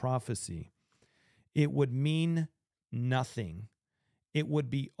Bible prophecy, it would mean nothing. It would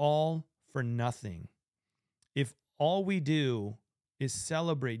be all for nothing. If all we do is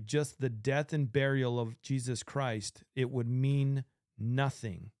celebrate just the death and burial of Jesus Christ, it would mean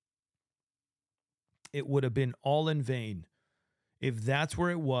nothing. It would have been all in vain. If that's where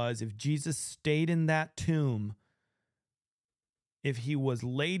it was, if Jesus stayed in that tomb, if he was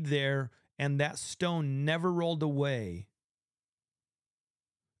laid there and that stone never rolled away,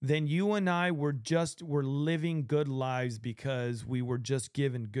 then you and I were living good lives because we were just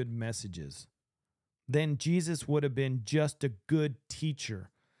given good messages. Then Jesus would have been just a good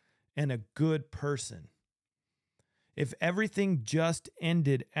teacher and a good person. If everything just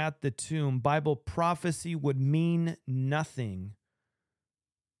ended at the tomb, Bible prophecy would mean nothing.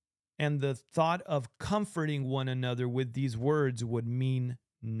 And the thought of comforting one another with these words would mean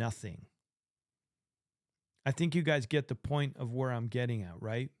nothing. I think you guys get the point of where I'm getting at,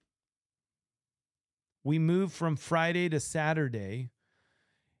 right? We move from Friday to Saturday.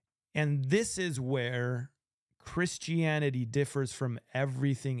 And this is where Christianity differs from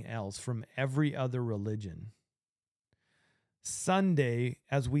everything else, from every other religion. Sunday,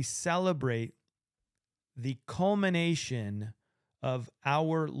 as we celebrate the culmination of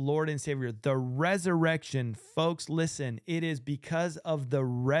our Lord and Savior, the resurrection. Folks, listen, it is because of the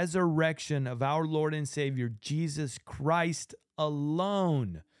resurrection of our Lord and Savior, Jesus Christ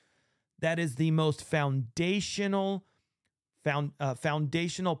alone. That is the most foundational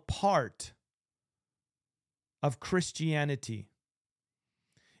part of Christianity.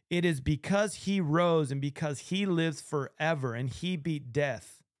 It is because he rose and because he lives forever and he beat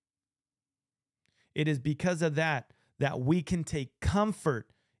death. It is because of that we can take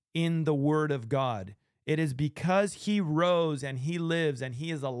comfort in the word of God. It is because he rose and he lives and he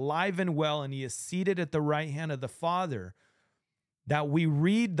is alive and well and he is seated at the right hand of the Father that we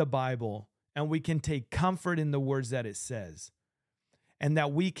read the Bible and we can take comfort in the words that it says. And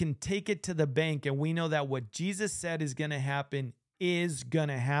that we can take it to the bank and we know that what Jesus said is going to happen is going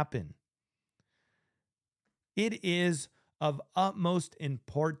to happen. It is of utmost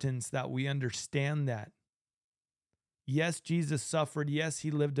importance that we understand that. Yes, Jesus suffered. Yes,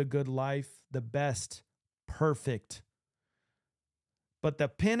 he lived a good life, the best, perfect. But the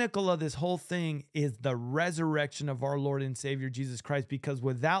pinnacle of this whole thing is the resurrection of our Lord and Savior, Jesus Christ, because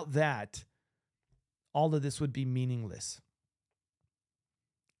without that, all of this would be meaningless.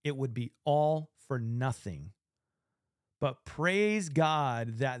 It would be all for nothing. But praise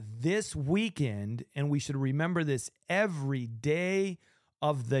God that this weekend, and we should remember this every day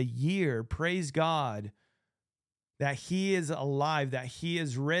of the year, praise God that he is alive, that he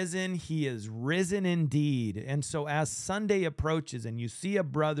is risen indeed. And so as Sunday approaches and you see a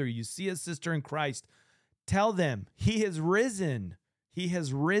brother, you see a sister in Christ, tell them he is risen. He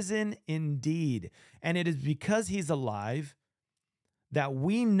has risen indeed. And it is because he's alive that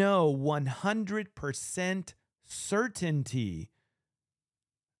we know 100% certainty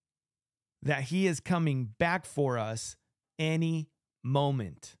that he is coming back for us any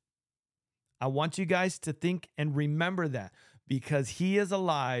moment. I want you guys to think and remember that because he is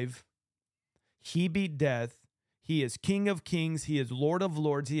alive, he beat death, he is King of Kings, he is Lord of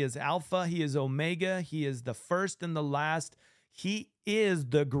Lords, he is Alpha, he is Omega, he is the first and the last, he is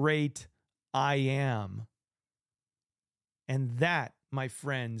the great I am. And that, my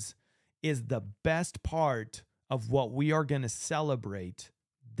friends, is the best part of what we are going to celebrate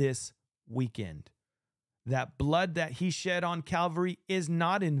this weekend. That blood that he shed on Calvary is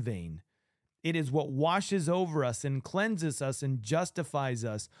not in vain. It is what washes over us and cleanses us and justifies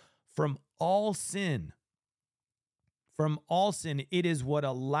us from all sin. From all sin. It is what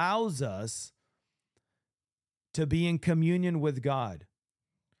allows us to be in communion with God.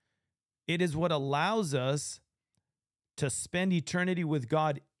 It is what allows us to spend eternity with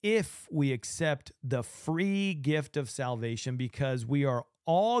God if we accept the free gift of salvation, because we are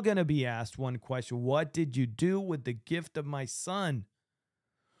all going to be asked one question: what did you do with the gift of my son?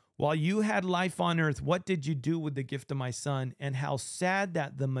 While you had life on earth, what did you do with the gift of my son? And how sad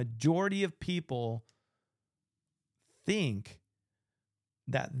that the majority of people think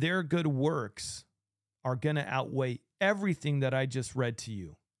that their good works are going to outweigh everything that I just read to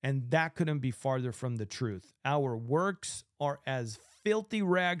you. And that couldn't be farther from the truth. Our works are as filthy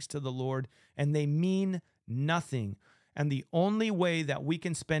rags to the Lord, and they mean nothing. And the only way that we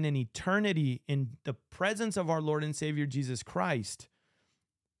can spend an eternity in the presence of our Lord and Savior Jesus Christ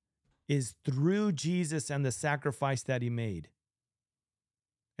is through Jesus and the sacrifice that he made.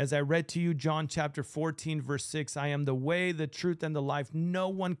 As I read to you, John chapter 14, verse 6, I am the way, the truth, and the life. No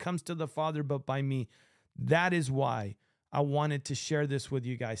one comes to the Father but by me. That is why I wanted to share this with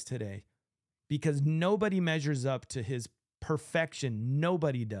you guys today, because nobody measures up to his perfection.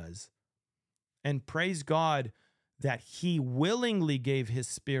 Nobody does. And praise God that he willingly gave his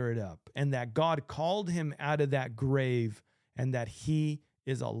spirit up and that God called him out of that grave and that he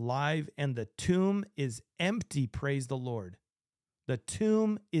is alive and the tomb is empty. Praise the Lord. The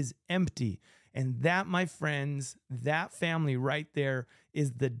tomb is empty. And that, my friends, that family right there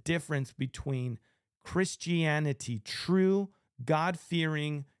is the difference between Christianity, true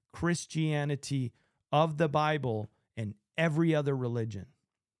God-fearing Christianity of the Bible, and every other religion.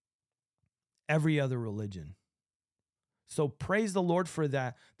 Every other religion. So praise the Lord for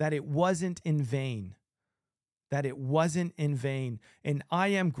that it wasn't in vain. That it wasn't in vain. And I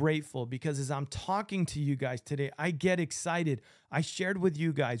am grateful because as I'm talking to you guys today, I get excited. I shared with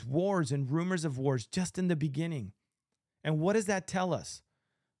you guys wars and rumors of wars just in the beginning. And what does that tell us?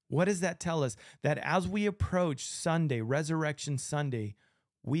 What does that tell us? That as we approach Sunday, Resurrection Sunday,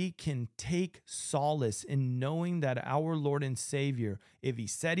 we can take solace in knowing that our Lord and Savior, if he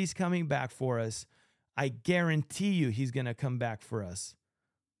said he's coming back for us, I guarantee you he's going to come back for us.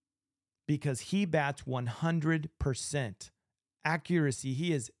 Because he bats 100% accuracy.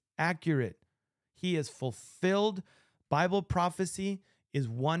 He is accurate. He has fulfilled Bible prophecy is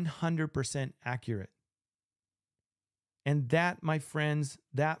 100% accurate. And that, my friends,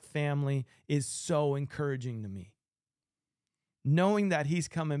 that family is so encouraging to me. Knowing that he's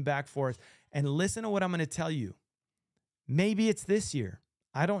coming back for us. And listen to what I'm going to tell you. Maybe it's this year.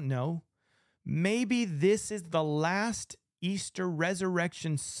 I don't know. Maybe this is the last Easter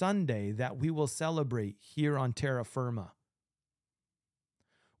Resurrection Sunday that we will celebrate here on terra firma.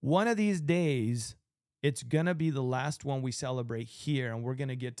 One of these days, it's going to be the last one we celebrate here, and we're going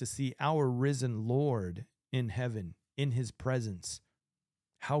to get to see our risen Lord in heaven, in his presence.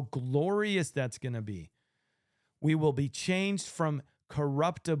 How glorious that's going to be. We will be changed from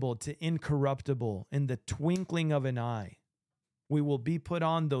corruptible to incorruptible in the twinkling of an eye. We will be put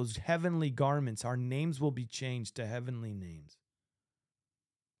on those heavenly garments. Our names will be changed to heavenly names.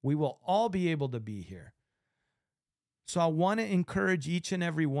 We will all be able to be here. So I want to encourage each and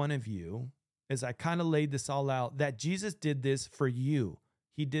every one of you, as I kind of laid this all out, that Jesus did this for you.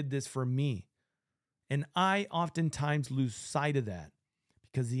 He did this for me. And I oftentimes lose sight of that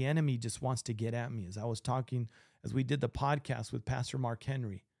because the enemy just wants to get at me. As we did the podcast with Pastor Mark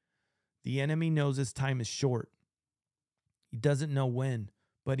Henry, the enemy knows his time is short. He doesn't know when,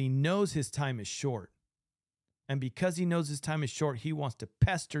 but he knows his time is short. And because he knows his time is short, he wants to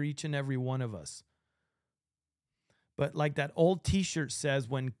pester each and every one of us. But like that old t-shirt says,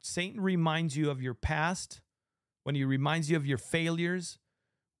 when Satan reminds you of your past, when he reminds you of your failures,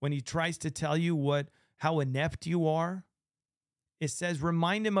 when he tries to tell you how inept you are, it says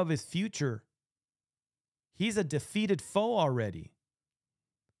remind him of his future. He's a defeated foe already.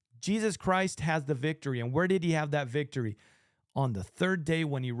 Jesus Christ has the victory. And where did he have that victory? On the third day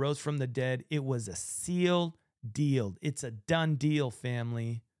when he rose from the dead, it was a sealed deal. It's a done deal,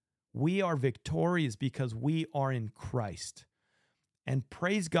 family. We are victorious because we are in Christ. And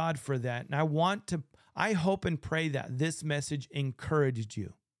praise God for that. And I hope and pray that this message encouraged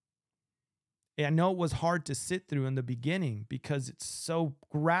you. And I know it was hard to sit through in the beginning because it's so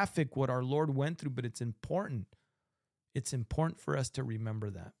graphic what our Lord went through, but it's important. It's important for us to remember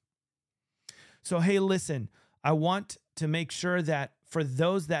that. So, hey, listen, I want to make sure that for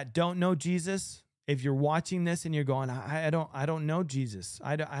those that don't know Jesus, if you're watching this and you're going, I don't know Jesus.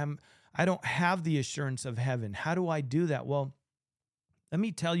 I don't have the assurance of heaven. How do I do that? Well, let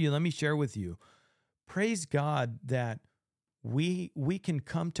me share with you. Praise God that we can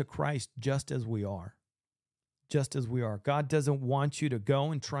come to Christ just as we are. Just as we are. God doesn't want you to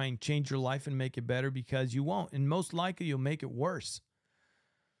go and try and change your life and make it better because you won't. And most likely you'll make it worse.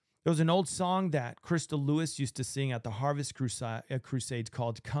 There was an old song that Crystal Lewis used to sing at the Harvest Crusades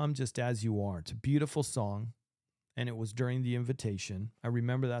called Come Just As You Are. It's a beautiful song, and it was during the invitation. I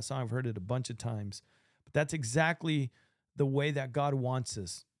remember that song. I've heard it a bunch of times. But that's exactly the way that God wants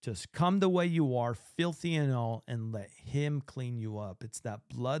us. Just come the way you are, filthy and all, and let him clean you up. It's that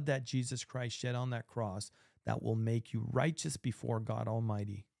blood that Jesus Christ shed on that cross that will make you righteous before God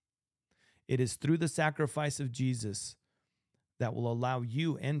Almighty. It is through the sacrifice of Jesus that will allow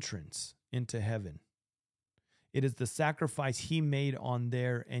you entrance into heaven. It is the sacrifice he made on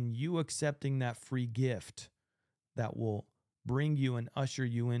there and you accepting that free gift that will bring you and usher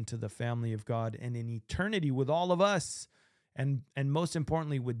you into the family of God and in eternity with all of us and most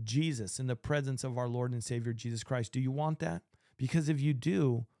importantly with Jesus in the presence of our Lord and Savior Jesus Christ. Do you want that? Because if you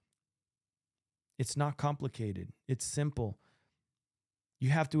do, it's not complicated. It's simple. You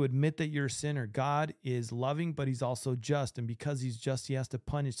have to admit that you're a sinner. God is loving, but he's also just. And because he's just, he has to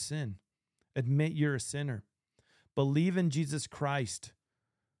punish sin. Admit you're a sinner. Believe in Jesus Christ.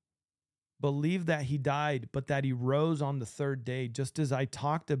 Believe that he died, but that he rose on the third day, just as I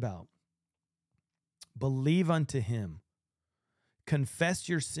talked about. Believe unto him. Confess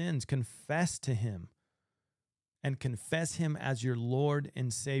your sins. Confess to him. And confess him as your Lord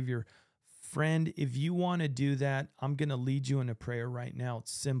and Savior. Friend, if you want to do that, I'm going to lead you in a prayer right now.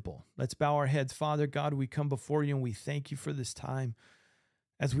 It's simple. Let's bow our heads. Father God, we come before you and we thank you for this time.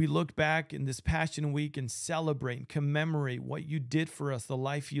 As we look back in this Passion Week and celebrate and commemorate what you did for us, the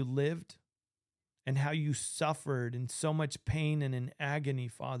life you lived, and how you suffered in so much pain and in agony,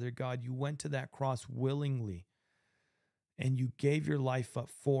 Father God. You went to that cross willingly, and you gave your life up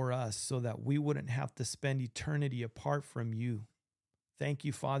for us so that we wouldn't have to spend eternity apart from you. Thank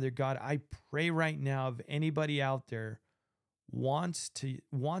you, Father God. I pray right now if anybody out there wants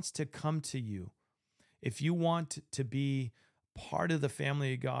to come to you, if you want to be part of the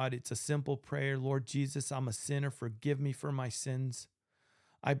family of God, it's a simple prayer. Lord Jesus, I'm a sinner. Forgive me for my sins.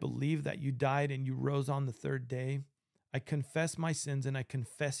 I believe that you died and you rose on the third day. I confess my sins and I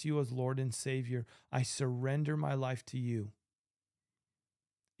confess you as Lord and Savior. I surrender my life to you.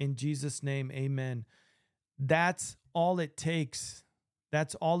 In Jesus' name, amen. That's all it takes.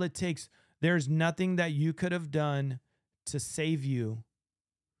 That's all it takes. There's nothing that you could have done to save you.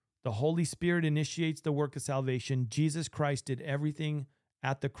 The Holy Spirit initiates the work of salvation. Jesus Christ did everything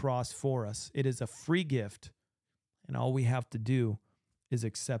at the cross for us. It is a free gift, and all we have to do is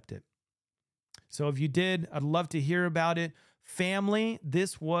accept it. So if you did, I'd love to hear about it. Family,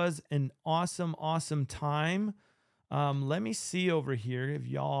 this was an awesome, awesome time. Let me see over here. If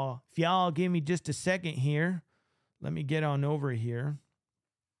y'all give me just a second here, let me get on over here.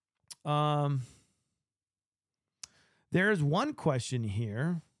 There's one question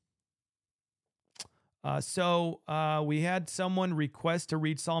here. So we had someone request to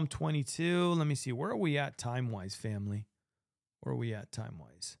read Psalm 22. Let me see. Where are we at time-wise, family? Where are we at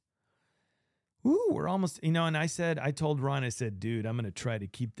time-wise? Ooh, we're almost, and I told Ron, I said, dude, I'm going to try to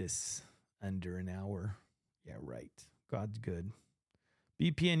keep this under an hour. Yeah, right. God's good.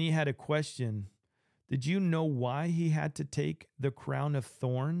 BPNE had a question. Did you know why he had to take the crown of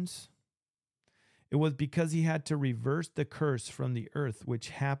thorns? It was because he had to reverse the curse from the earth, which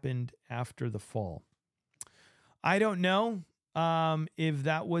happened after the fall. I don't know if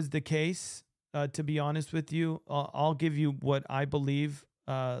that was the case, to be honest with you. I'll give you what I believe.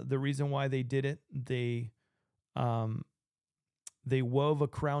 The reason why they did it, they wove a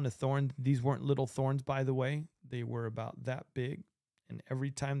crown of thorns. These weren't little thorns, by the way. They were about that big. And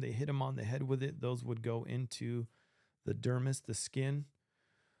every time they hit him on the head with it, those would go into the dermis, the skin.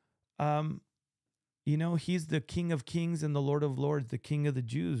 He's the King of Kings and the Lord of Lords, the King of the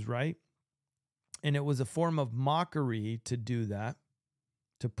Jews, right? And it was a form of mockery to do that,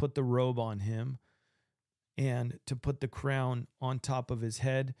 to put the robe on him and to put the crown on top of his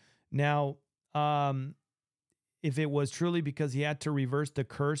head. Now, if it was truly because he had to reverse the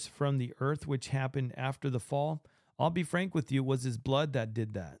curse from the earth, which happened after the fall, I'll be frank with you, it was his blood that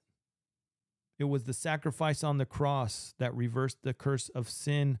did that. It was the sacrifice on the cross that reversed the curse of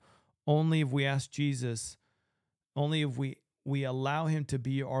sin. Only if we ask Jesus, only if we allow him to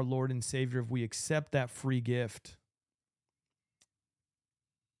be our Lord and Savior, if we accept that free gift.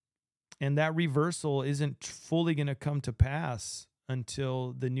 And that reversal isn't fully going to come to pass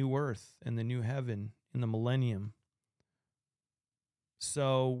until the new earth and the new heaven in the millennium.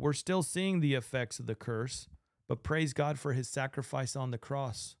 So we're still seeing the effects of the curse, but praise God for his sacrifice on the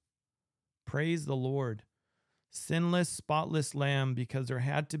cross. Praise the Lord. Sinless, spotless lamb, because there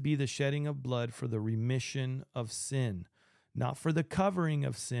had to be the shedding of blood for the remission of sin, not for the covering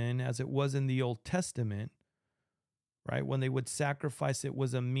of sin as it was in the Old Testament, right? When they would sacrifice, it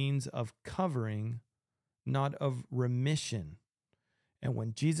was a means of covering, not of remission. And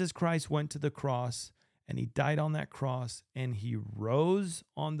when Jesus Christ went to the cross and he died on that cross and he rose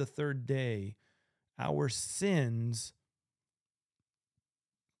on the third day, our sins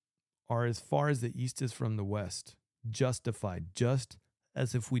are as far as the east is from the west, justified, just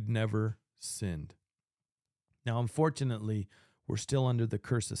as if we'd never sinned. Now, unfortunately, we're still under the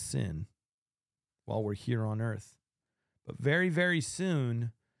curse of sin while we're here on earth. But very, very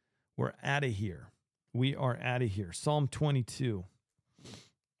soon, we're out of here. We are out of here. Psalm 22.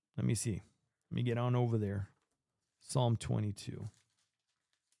 Let me see. Let me get on over there. Psalm 22.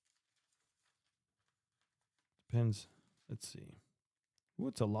 Depends. Let's see. Ooh,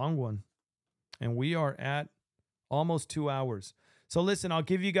 it's a long one. And we are at almost 2 hours. So listen, I'll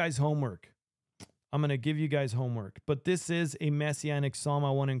give you guys homework. I'm going to give you guys homework. But this is a messianic psalm. I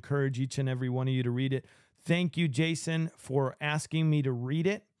want to encourage each and every one of you to read it. Thank you, Jason, for asking me to read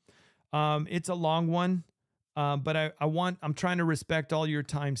it. It's a long one, but I'm trying to respect all your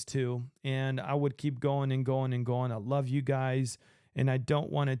times too. And I would keep going and going and going. I love you guys, and I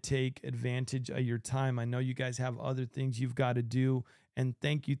don't want to take advantage of your time. I know you guys have other things you've got to do. And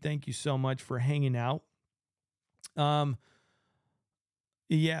thank you so much for hanging out. Yeah,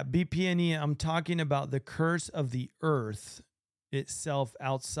 BPNE, I'm talking about the curse of the earth itself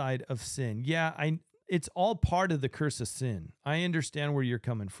outside of sin. Yeah, it's all part of the curse of sin. I understand where you're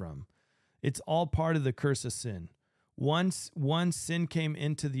coming from. It's all part of the curse of sin. Once sin came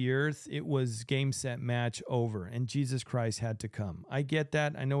into the earth, it was game, set, match, over, and Jesus Christ had to come. I get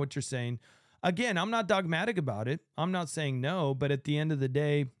that. I know what you're saying. Again, I'm not dogmatic about it. I'm not saying no, but at the end of the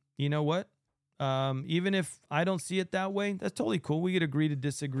day, you know what? Even if I don't see it that way, that's totally cool. We could agree to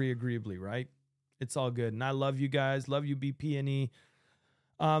disagree agreeably, right? It's all good. And I love you guys. Love you, BPNE.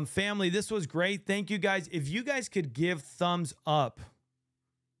 Family, this was great. Thank you guys. If you guys could give thumbs up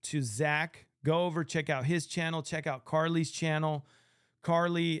to Zach, go over, check out his channel, check out Carly's channel.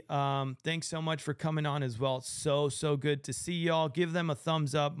 Carly, thanks so much for coming on as well. So good to see y'all. Give them a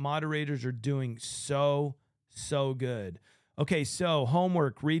thumbs up. Moderators are doing so good. Okay, so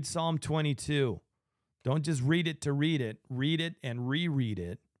homework, read Psalm 22. Don't just read it to read it. Read it and reread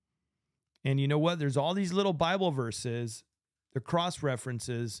it. And you know what? There's all these little Bible verses, the cross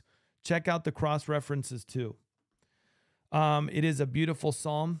references. Check out the cross references too. It is a beautiful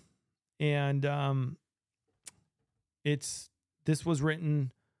psalm, and this was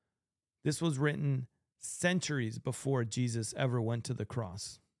written centuries before Jesus ever went to the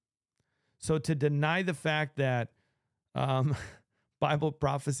cross. So to deny the fact that Bible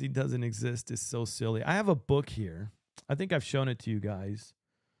prophecy doesn't exist is so silly. I have a book here. I think I've shown it to you guys.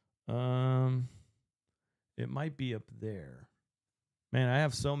 It might be up there. Man, I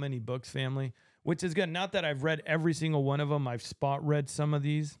have so many books, family, which is good. Not that I've read every single one of them. I've spot read some of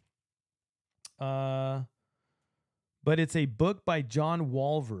these. But it's a book by John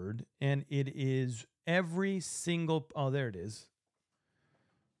Walvoord, and it is every single, oh, there it is.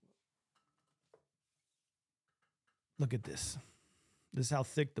 Look at this. This is how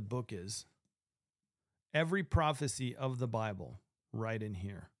thick the book is. Every prophecy of the Bible right in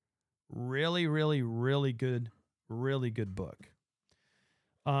here. Really, really, really good book.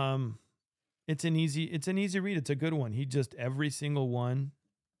 It's an easy read. It's a good one. Every single one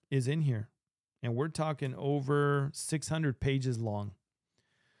is in here. And we're talking over 600 pages long.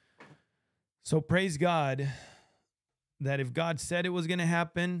 So praise God that if God said it was going to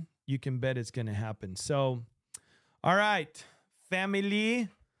happen, you can bet it's going to happen. So, all right, family.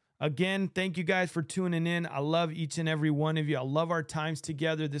 Again, thank you guys for tuning in. I love each and every one of you. I love our times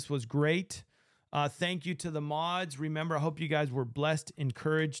together. This was great. Thank you to the mods. Remember, I hope you guys were blessed,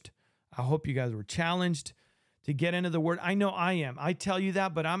 encouraged. I hope you guys were challenged to get into the Word. I know I am. I tell you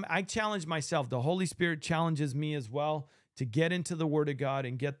that, but I challenge myself. The Holy Spirit challenges me as well to get into the Word of God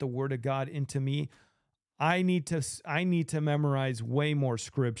and get the Word of God into me. I need to memorize way more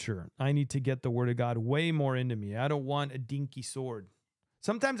Scripture. I need to get the Word of God way more into me. I don't want a dinky sword.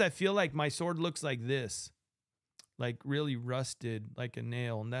 Sometimes I feel like my sword looks like this, like really rusted, like a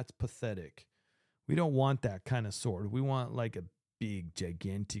nail, and that's pathetic. We don't want that kind of sword. We want like a big,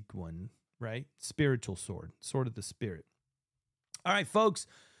 gigantic one, right? Spiritual sword, sword of the Spirit. All right, folks.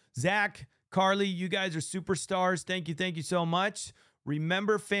 Zach, Carly, you guys are superstars. Thank you so much.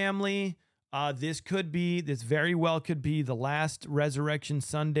 Remember, family, this very well could be the last Resurrection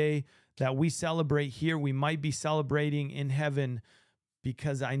Sunday that we celebrate here. We might be celebrating in heaven,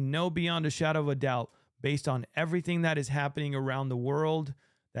 because I know beyond a shadow of a doubt, based on everything that is happening around the world,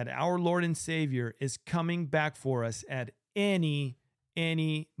 that our Lord and Savior is coming back for us at any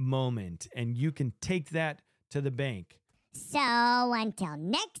moment. And you can take that to the bank. So until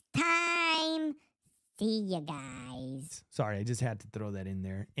next time, see you guys. Sorry, I just had to throw that in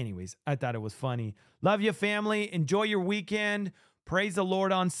there. Anyways, I thought it was funny. Love you, family. Enjoy your weekend. Praise the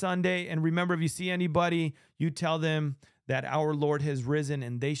Lord on Sunday. And remember, if you see anybody, you tell them that our Lord has risen,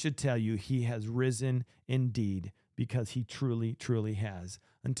 and they should tell you he has risen indeed, because he truly, truly has.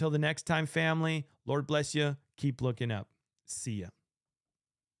 Until the next time, family, Lord bless you. Keep looking up. See ya.